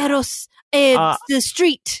 Los tres mosqueteros. The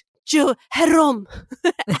street. Jerome.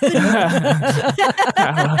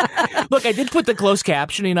 Look, I did put the closed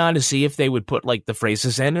captioning on to see if they would put the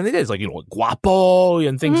phrases in, and it is guapo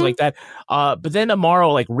and things like that. But then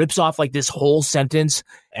Amaro rips off this whole sentence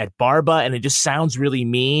at Barba, and it just sounds really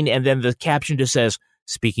mean. And then the caption just says,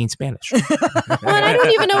 "Speaking Spanish." Well, and I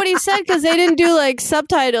don't even know what he said because they didn't do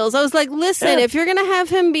subtitles. I was like, listen, if you're gonna have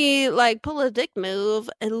him be pull a dick move,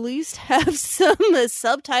 at least have some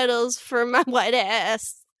subtitles for my white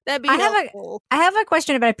ass. That'd be helpful. I have a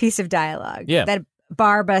question about a piece of dialogue that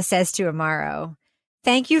Barba says to Amaro.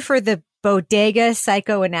 Thank you for the bodega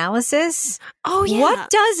psychoanalysis. Oh, yeah. What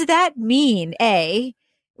does that mean, A?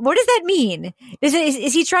 What does that mean?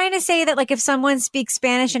 Is he trying to say that if someone speaks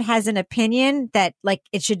Spanish and has an opinion that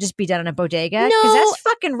it should just be done in a bodega? No. Because that's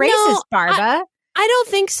fucking racist, Barba. I don't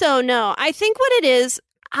think so, no. I think what it is,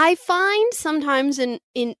 I find sometimes in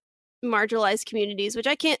marginalized communities, which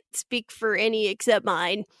I can't speak for any except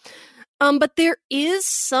mine. But there is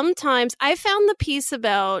sometimes, I found the piece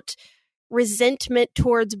about resentment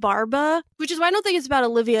towards Barba, which is why I don't think it's about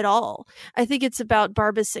Olivia at all. I think it's about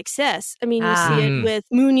Barba's success. I mean, you see it with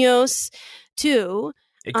Munoz too.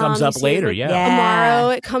 It comes up later,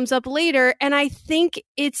 Amaro, it comes up later. And I think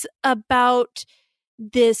it's about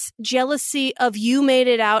this jealousy of you made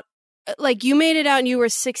it out. You made it out and you were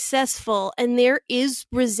successful, and there is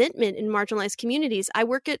resentment in marginalized communities. I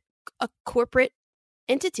work at a corporate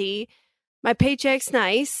entity. My paycheck's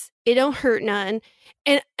nice. It don't hurt none.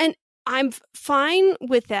 And I'm fine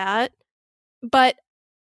with that, but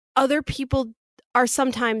other people are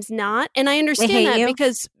sometimes not. And I understand that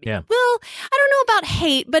because, well, I don't know about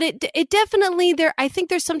hate, but it definitely I think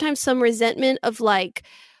there's sometimes some resentment of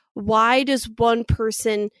why does one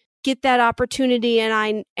person get that opportunity and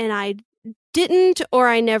I didn't, or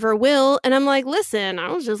I never will. And I'm like, listen,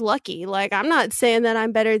 I was just lucky. I'm not saying that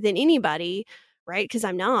I'm better than anybody, right? Because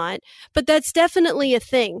I'm not. But that's definitely a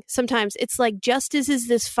thing. Sometimes it's justice is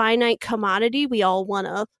this finite commodity we all want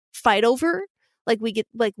to fight over.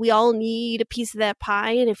 We all need a piece of that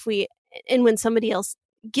pie. And when somebody else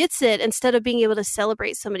gets it, instead of being able to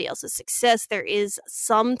celebrate somebody else's success, there is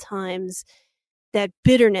sometimes that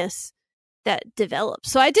bitterness that develops.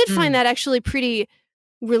 So I did find that actually pretty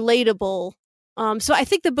relatable So I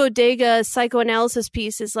think the bodega psychoanalysis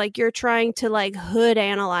piece is like you're trying to like hood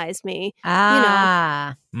analyze me.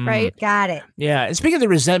 Right? Got it. Yeah. And speaking of the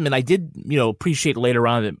resentment, I did, appreciate later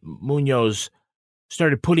on that Munoz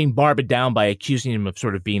started putting Barba down by accusing him of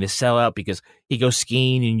sort of being a sellout because he goes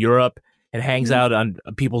skiing in Europe and hangs out on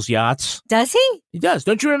people's yachts. Does he? He does.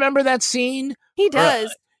 Don't you remember that scene? He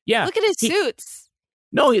does. Yeah. Look at his suits.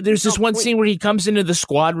 No, there's this one scene where he comes into the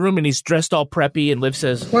squad room and he's dressed all preppy and Liv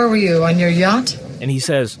says, "Where were you, on your yacht?" And he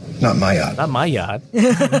says, "Not my yacht. Not my yacht."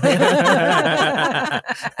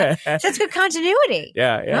 That's good continuity.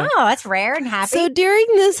 Yeah. Oh, that's rare and happy. So during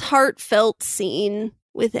this heartfelt scene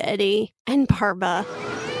with Eddie and Barba.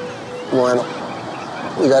 Bueno,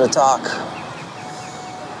 we gotta talk.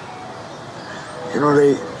 You know,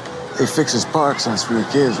 they fix his park since we were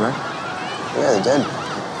kids, right? Yeah, they did.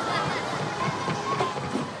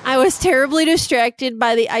 I was terribly distracted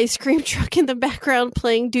by the ice cream truck in the background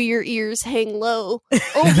playing Do Your Ears Hang Low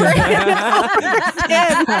over and over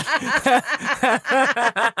again.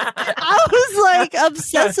 I was like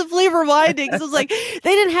obsessively rewinding. So I was like, they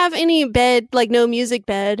didn't have any bed, like no music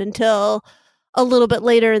bed until a little bit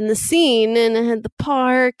later in the scene, and it had the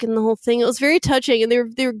park and the whole thing. It was very touching, and they were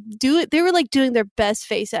like doing their best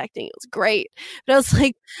face acting. It was great. But I was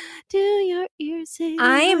like, "Do your ears hang low?"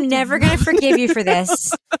 I am never going to forgive you for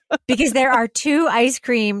this because there are 2 ice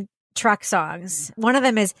cream truck songs. One of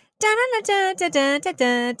them is The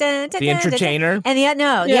Entertainer, and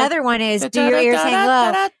the other one is Do Your Ears Hang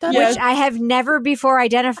Low, which I have never before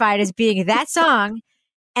identified as being that song.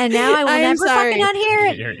 And now I will never fucking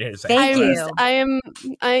unhear it. Thank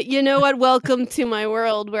you. You know what? Welcome to my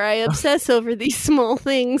world where I obsess over these small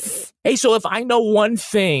things. Hey, so if I know one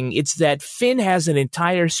thing, it's that Finn has an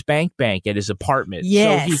entire spank bank at his apartment.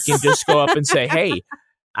 Yes. So he can just go up and say, "Hey,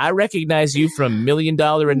 I recognize you from $1 Million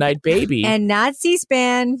a Night Baby." And not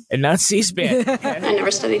C-SPAN. I never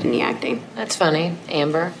studied any acting. That's funny,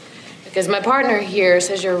 Amber. Because my partner here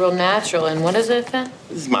says you're real natural. And what is it, Finn?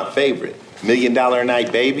 This is my favorite. $1 Million a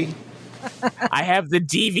Night Baby. I have the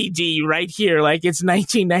DVD right here, like it's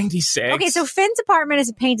 1996. Okay, so Finn's apartment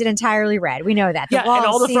is painted entirely red. We know that. And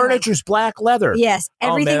all the furniture's black leather. Yes,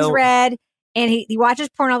 everything's red, and he watches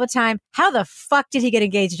porn all the time. How the fuck did he get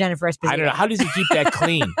engaged to Jennifer Esposito? I don't know. How does he keep that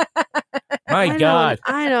clean? My God.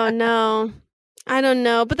 I don't know,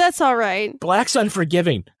 but that's all right. Black's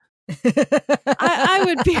unforgiving. I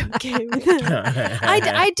would be okay with that.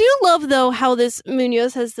 I do love, though, how this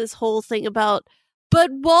Munoz has this whole thing about, but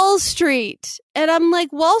Wall Street. And I'm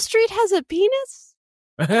like, Wall Street has a penis?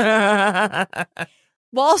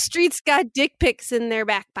 Wall Street's got dick pics in their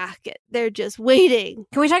back pocket. They're just waiting.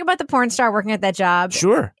 Can we talk about the porn star working at that job?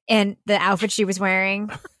 Sure. And the outfit she was wearing,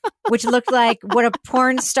 which looked like what a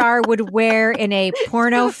porn star would wear in a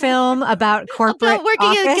porno film about corporate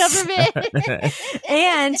working in office. government.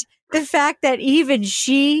 And the fact that even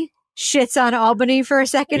she shits on Albany for a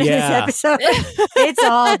second in this episode. It's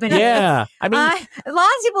Albany. Yeah. I mean, a lot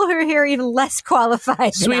of people who are here are even less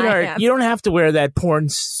qualified. Sweetheart, you don't have to wear that porn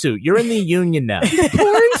suit. You're in the union now.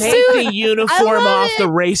 Porn Take suit? the uniform off. The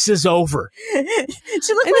race is over. She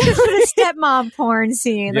looked like a sort of stepmom porn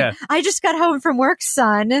scene. Like, I just got home from work,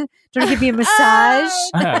 son. Do you want to give me a massage?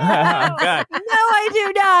 God. No, I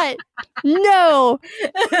do not. No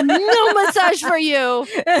massage for you.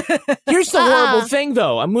 Here's the horrible thing,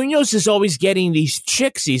 though. Munoz is always getting these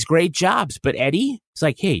chicks, these great jobs. But Eddie, it's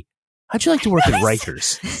like, hey, how'd you like to work at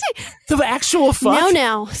Rikers? The actual fuck?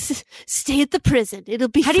 No. Stay at the prison. It'll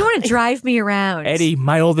be How do you want to drive me around? Eddie,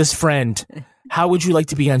 my oldest friend. How would you like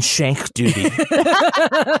to be on shank duty? with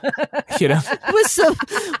some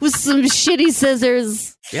shitty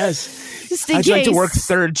scissors. Yes. Just in How'd you like to case. work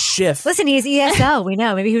third shift? Listen, he's ESL. We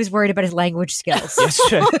know. Maybe he was worried about his language skills. Yes.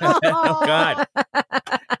 Oh, God.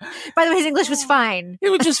 By the way, his English was fine.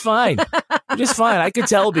 It was just fine. I could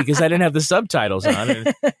tell because I didn't have the subtitles on.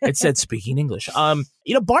 It said speaking English.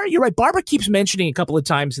 You're right. Barbara keeps mentioning a couple of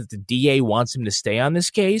times that the DA wants him to stay on this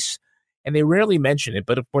case. And they rarely mention it,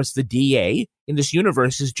 but of course the DA in this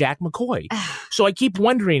universe is Jack McCoy. So I keep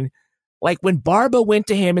wondering, like when Barba went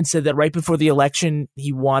to him and said that right before the election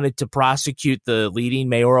he wanted to prosecute the leading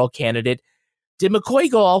mayoral candidate, did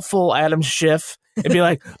McCoy go all full Adam Schiff and be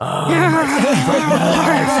like,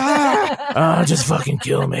 just fucking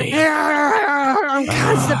kill me. I'm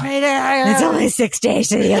constipated. It's only 6 days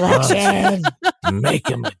to the election. Make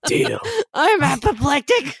him a deal. I'm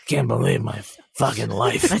apoplectic. Can't believe my fucking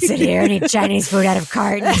life. I sit here and eat Chinese food out of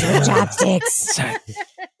cartons with chopsticks.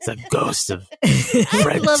 It's a ghost of I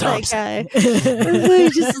Fred love Thompson. that guy. He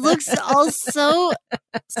just looks all so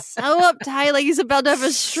uptight, like he's about to have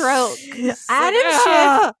a stroke. Adam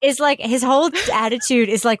Schiff is like, his whole attitude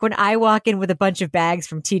is like when I walk in with a bunch of bags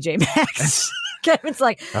from TJ Maxx. Kevin's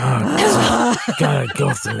like, Gotta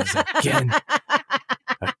go through this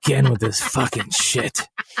again with this fucking shit.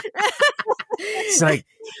 It's like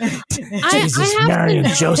Jesus, Mary, and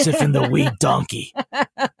Joseph and the wee donkey.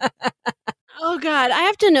 Oh God, I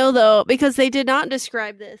have to know though, because they did not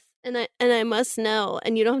describe this, and I must know,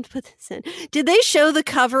 and you don't have to put this in. Did they show the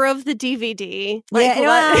cover of the DVD? Like,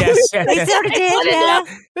 Yes. They sort of did, yeah.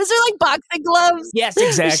 Was there like boxing gloves? Yes,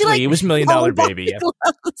 exactly. It was $1 Million Baby. Yeah.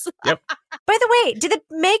 Yep. By the way, did the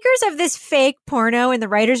makers of this fake porno in the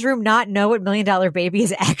writer's room not know what $1 Million Baby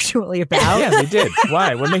is actually about? Yeah, they did.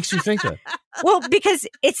 Why? What makes you think that? Well, because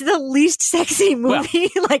it's the least sexy movie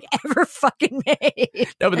like ever fucking made.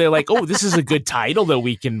 No, but they're like, oh, this is a good title that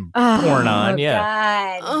we can porn on.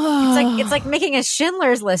 Yeah. God. It's like making a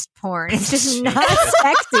Schindler's List porn. It's just not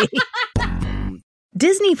sexy.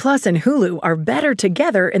 Disney Plus and Hulu are better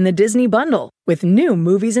together in the Disney Bundle with new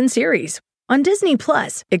movies and series. On Disney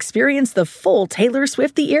Plus, experience the full Taylor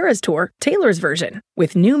Swift The Eras Tour, Taylor's version,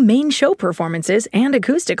 with new main show performances and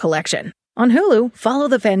acoustic collection. On Hulu, follow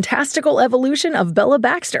the fantastical evolution of Bella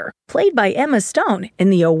Baxter, played by Emma Stone in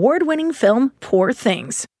the award-winning film Poor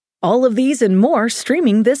Things. All of these and more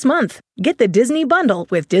streaming this month. Get the Disney Bundle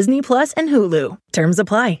with Disney Plus and Hulu. Terms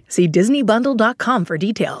apply. See DisneyBundle.com for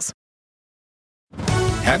details.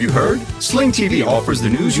 Have you heard? Sling TV offers the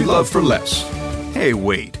news you love for less. Hey,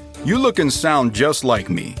 wait. You look and sound just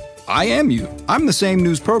like me. I am you. I'm the same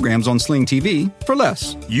news programs on Sling TV for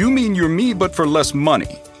less. You mean you're me, but for less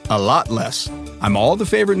money. A lot less. I'm all the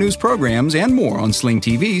favorite news programs and more on Sling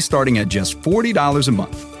TV starting at just $40 a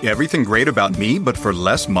month. Everything great about me, but for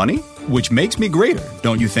less money? Which makes me greater,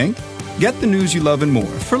 don't you think? Get the news you love and more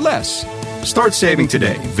for less. Start saving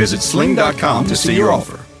today. Visit sling.com to see your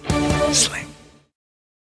offer. Sling.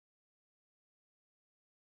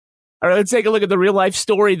 All right, let's take a look at the real life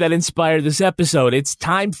story that inspired this episode. It's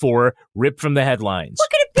time for Rip from the Headlines. What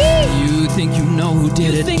could it be? You think you know who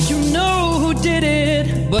did it. You think you know who did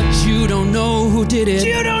it. But you don't know who did it.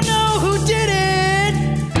 You don't know who did it.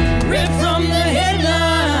 Rip from the headlines.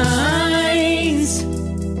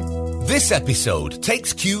 This episode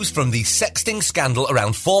takes cues from the sexting scandal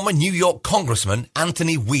around former New York Congressman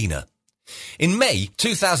Anthony Weiner. In May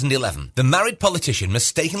 2011, the married politician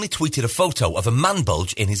mistakenly tweeted a photo of a man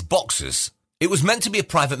bulge in his boxers. It was meant to be a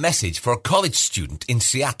private message for a college student in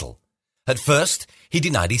Seattle. At first, he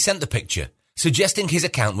denied he sent the picture, suggesting his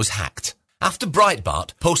account was hacked. After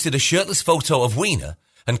Breitbart posted a shirtless photo of Weiner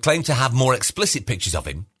and claimed to have more explicit pictures of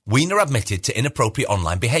him, Weiner admitted to inappropriate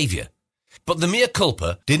online behaviour. But the mea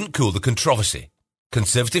culpa didn't cool the controversy.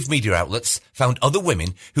 Conservative media outlets found other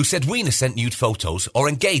women who said Weiner sent nude photos or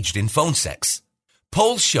engaged in phone sex.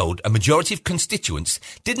 Polls showed a majority of constituents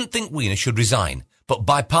didn't think Weiner should resign, but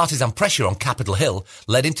bipartisan pressure on Capitol Hill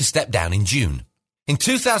led him to step down in June. In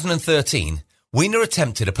 2013, Weiner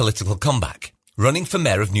attempted a political comeback, running for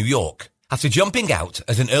mayor of New York. After jumping out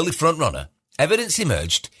as an early frontrunner, evidence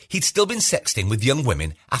emerged he'd still been sexting with young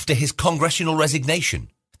women after his congressional resignation.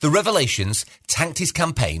 The revelations tanked his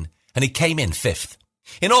campaign, and he came in fifth.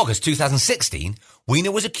 In August 2016,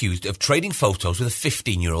 Weiner was accused of trading photos with a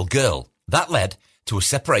 15-year-old girl. That led to a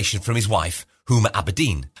separation from his wife, Huma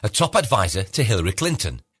Abedin, a top advisor to Hillary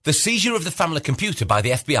Clinton. The seizure of the family computer by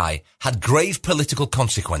the FBI had grave political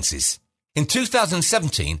consequences. In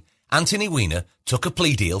 2017, Anthony Weiner took a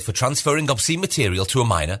plea deal for transferring obscene material to a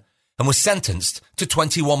minor and was sentenced to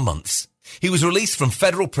 21 months. He was released from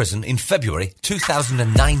federal prison in February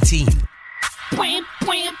 2019.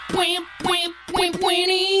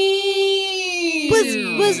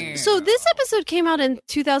 So this episode came out in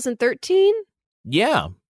 2013? Yeah.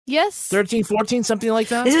 Yes. 13, 14, something like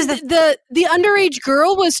that? This is the underage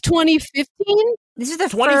girl was 2015? This is the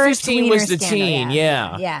 2015 was the scandal, teen,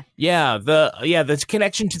 yeah. The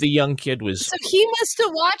connection to the young kid was. So he must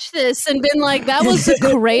have watched this and been like, that was a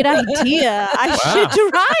great idea. I should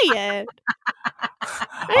try it.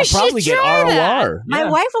 I'll probably get ROR. My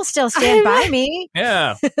wife will still stand by me.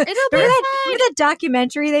 Yeah. Remember that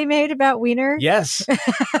documentary they made about Weiner? Yes. And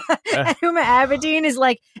Huma Abedin is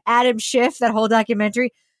like Adam Schiff, that whole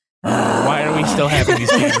documentary. Why are we still having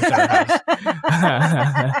these cameras in our house?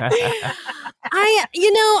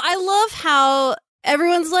 I love how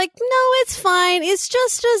everyone's like, no, it's fine. It's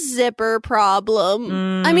just a zipper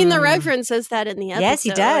problem. I mean, the Reverend says that in the episode. Yes,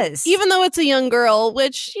 he does. Even though it's a young girl,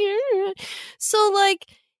 which, so like,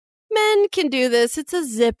 men can do this. It's a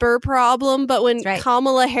zipper problem. But when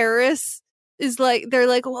Kamala Harris is like, they're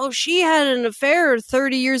like, well, she had an affair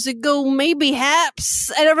 30 years ago, maybe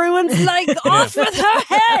haps. And everyone's like, off with her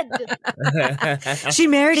head. She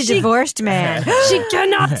married a divorced man. She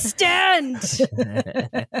cannot stand.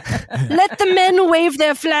 Let the men wave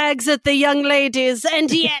their flags at the young ladies,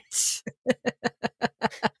 and yet.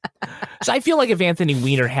 So I feel like if Anthony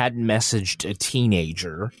Weiner hadn't messaged a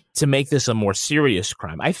teenager to make this a more serious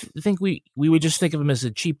crime, I think we would just think of him as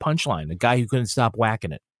a cheap punchline, a guy who couldn't stop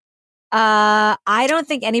whacking it. I don't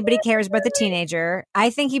think anybody cares about the teenager. I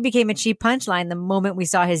think he became a cheap punchline the moment we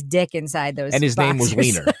saw his dick inside those And his boxers. name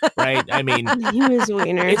was Weiner, right? I mean, he was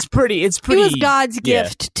Weiner. It's pretty. He was God's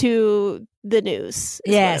gift to the news.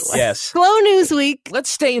 Yes. Glow Newsweek. Let's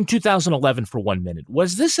stay in 2011 for 1 minute.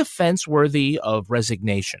 Was this offense worthy of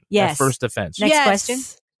resignation? Yes. That first offense. Next question.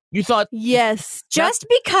 You thought? Yes. Just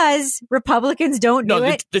because Republicans don't do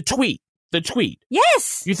it. The tweet. The tweet.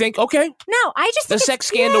 Yes. You think, okay. No, I just The think sex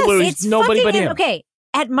scandal where it's nobody but fucking him. Okay,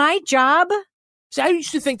 at my job. See, I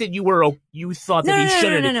used to think that you thought that he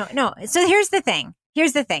shouldn't. No. So here's the thing.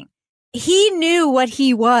 He knew what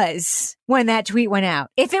he was when that tweet went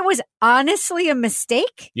out. If it was honestly a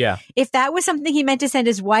mistake, if that was something he meant to send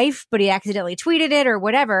his wife, but he accidentally tweeted it or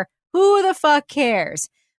whatever, who the fuck cares?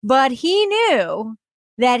 But he knew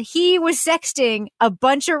that he was sexting a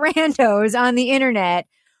bunch of randos on the internet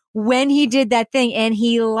when he did that thing, and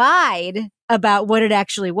he lied about what it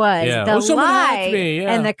actually was. Yeah. The Well, someone hacked lie me,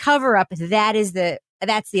 and the cover up, that's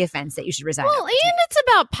the offense that you should resign. Well, and it's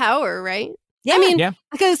about power, right? Yeah. I mean,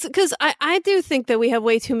 because I do think that we have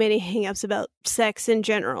way too many hangups about sex in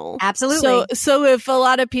general. Absolutely. So if a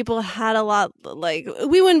lot of people had a lot, like,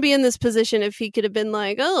 we wouldn't be in this position if he could have been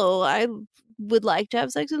like, oh, I would like to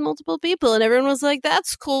have sex with multiple people. And everyone was like,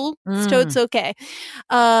 that's cool. It's okay.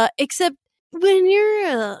 Except when you're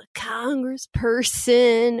a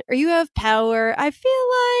congressperson or you have power, I feel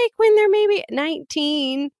like when they're maybe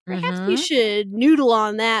 19, perhaps you should noodle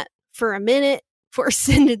on that for a minute before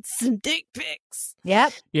sending some dick pics.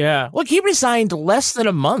 Yep. Yeah. Look, he resigned less than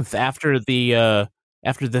a month after the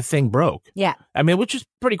thing broke. Yeah. I mean, which is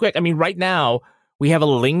pretty quick. I mean, right now we have a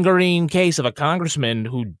lingering case of a congressman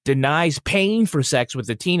who denies paying for sex with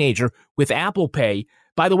a teenager with Apple Pay.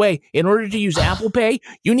 By the way, in order to use Apple Pay,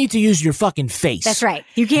 you need to use your fucking face. That's right.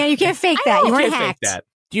 You can't fake that. You weren't hacked. That.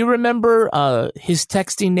 Do you remember his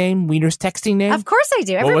texting name, Weiner's texting name? Of course I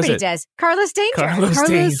do. Everybody does. Carlos Danger. Carlos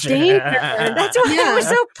Danger. That's why it was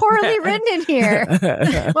so poorly written in here.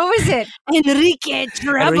 What was it? Enrique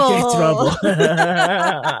Trouble.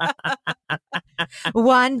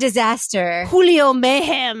 Juan Disaster. Julio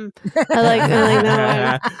Mayhem. I like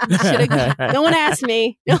that one. No one asked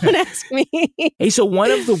me. Hey, so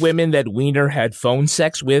one of the women that Weiner had phone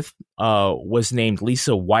sex with was named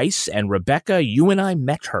Lisa Weiss, and Rebecca, you and I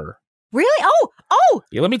met her. Really? Oh!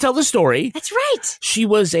 Yeah, let me tell the story. That's right. She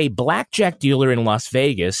was a blackjack dealer in Las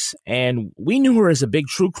Vegas, and we knew her as a big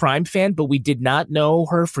true crime fan, but we did not know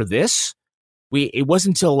her for this. It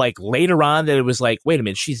wasn't until like later on that it was like, wait a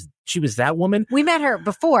minute, she was that woman? We met her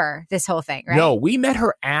before this whole thing, right? No, we met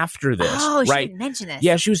her after this. Oh, right? She didn't mention this.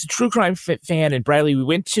 Yeah, she was a true crime fan, and Bradley,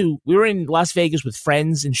 we were in Las Vegas with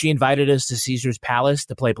friends, and she invited us to Caesar's Palace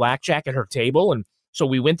to play blackjack at her table, and so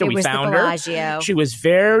we went there, we found her. She was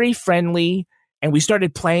very friendly, and we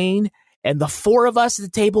started playing, and the four of us at the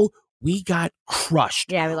table, we got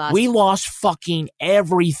crushed. Yeah, we lost. We lost fucking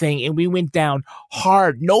everything, and we went down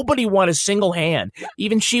hard. Nobody won a single hand.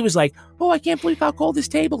 Even she was like, oh, I can't believe how cold this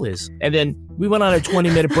table is. And then we went on a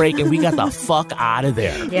 20-minute break, and we got the fuck out of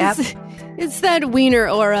there. Yep. It's that Weiner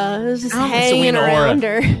aura. It's just hanging around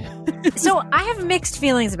her. So I have mixed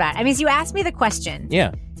feelings about it. I mean, so you asked me the question.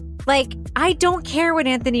 Yeah. Like, I don't care what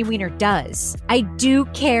Anthony Weiner does. I do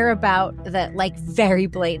care about the, like, very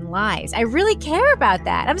blatant lies. I really care about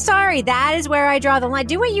that. I'm sorry. That is where I draw the line.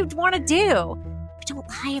 Do what you want to do, but don't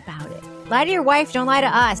lie about it. Lie to your wife. Don't lie to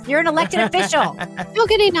us. You're an elected official. How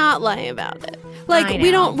can he not lie about it? Like,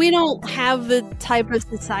 we don't have the type of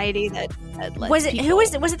society that lets people.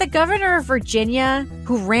 Was it the governor of Virginia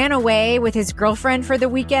who ran away with his girlfriend for the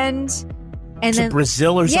weekend? And to then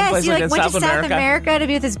Brazil or someplace he like that, went South to South America to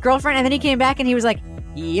be with his girlfriend, and then he came back and he was like,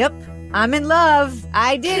 "Yep, I'm in love.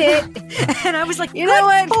 I did it." And I was like, "You know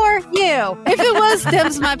what? For you. If it was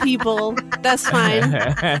them's my people, that's fine.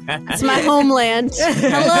 It's my homeland.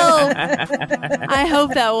 Hello. I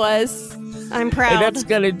hope that was. I'm proud." Hey, that's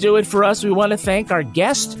gonna do it for us. We want to thank our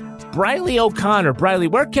guest, Briley O'Connor. Briley,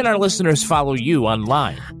 where can our listeners follow you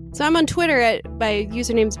online? So I'm on Twitter my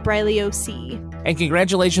username's BrileyOC. And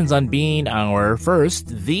congratulations on being our first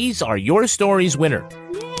These Are Your Stories winner.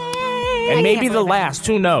 Yay! And maybe the last.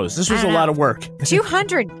 Who knows? This was a lot of work.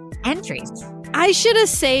 200 entries. I should have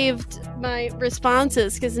saved my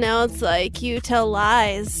responses because now it's like you tell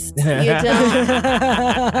lies. You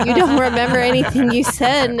don't remember anything you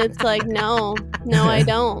said, and it's like no, I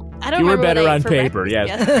don't. I don't. You were remember better on paper,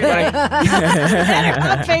 yes. Better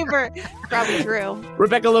on paper. Probably true.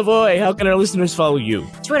 Rebecca Lavoie, how can our listeners follow you?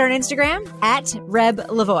 Twitter and Instagram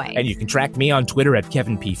 @RebLavoie. And you can track me on Twitter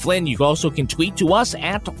 @Kevin P. Flynn. You also can tweet to us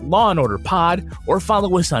 @Law & Order Pod or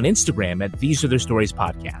follow us on Instagram @These Are Their Stories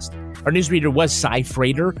Podcast. Our newsreader was Cy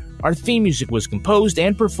Frater. Our theme music was composed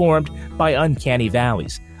and performed by Uncanny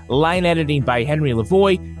Valleys. Line editing by Henry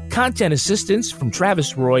Lavoie. Content assistance from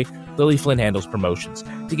Travis Roy. Lily Flynn handles promotions.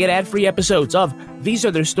 To get ad-free episodes of These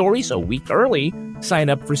Are Their Stories a week early, sign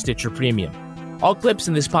up for Stitcher Premium. All clips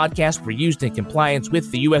in this podcast were used in compliance with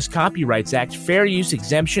the U.S. Copyrights Act Fair Use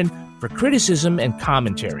Exemption for criticism and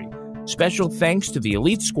commentary. Special thanks to the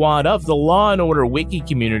elite squad of the Law & Order Wiki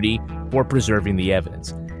community for preserving the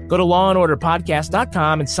evidence. Go to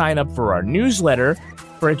lawandorderpodcast.com and sign up for our newsletter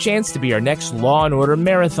for a chance to be our next Law & Order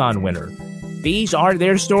Marathon winner. These Are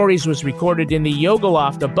Their Stories was recorded in the Yoga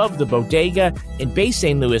Loft above the Bodega in Bay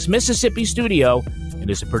St. Louis, Mississippi studio and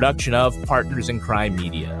is a production of Partners in Crime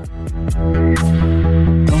Media.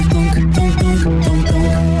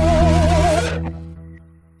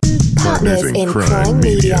 Partners in Crime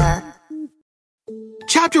Media.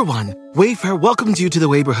 Chapter 1. Wayfair welcomes you to the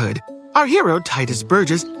neighborhood. Our hero, Titus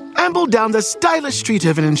Burgess, ambled down the stylish street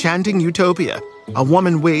of an enchanting utopia. A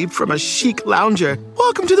woman waved from a chic lounger.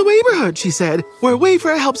 "Welcome to the neighborhood," she said, "where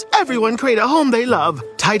Wayfair helps everyone create a home they love."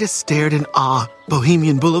 Titus stared in awe.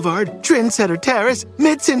 Bohemian Boulevard, Trendsetter Terrace,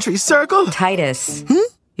 Mid-Century Circle. Titus,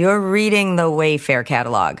 you're reading the Wayfair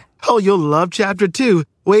catalog. Oh, you'll love Chapter 2.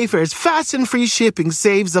 Wayfair's fast and free shipping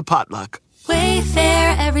saves a potluck.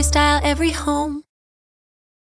 Wayfair, every style, every home.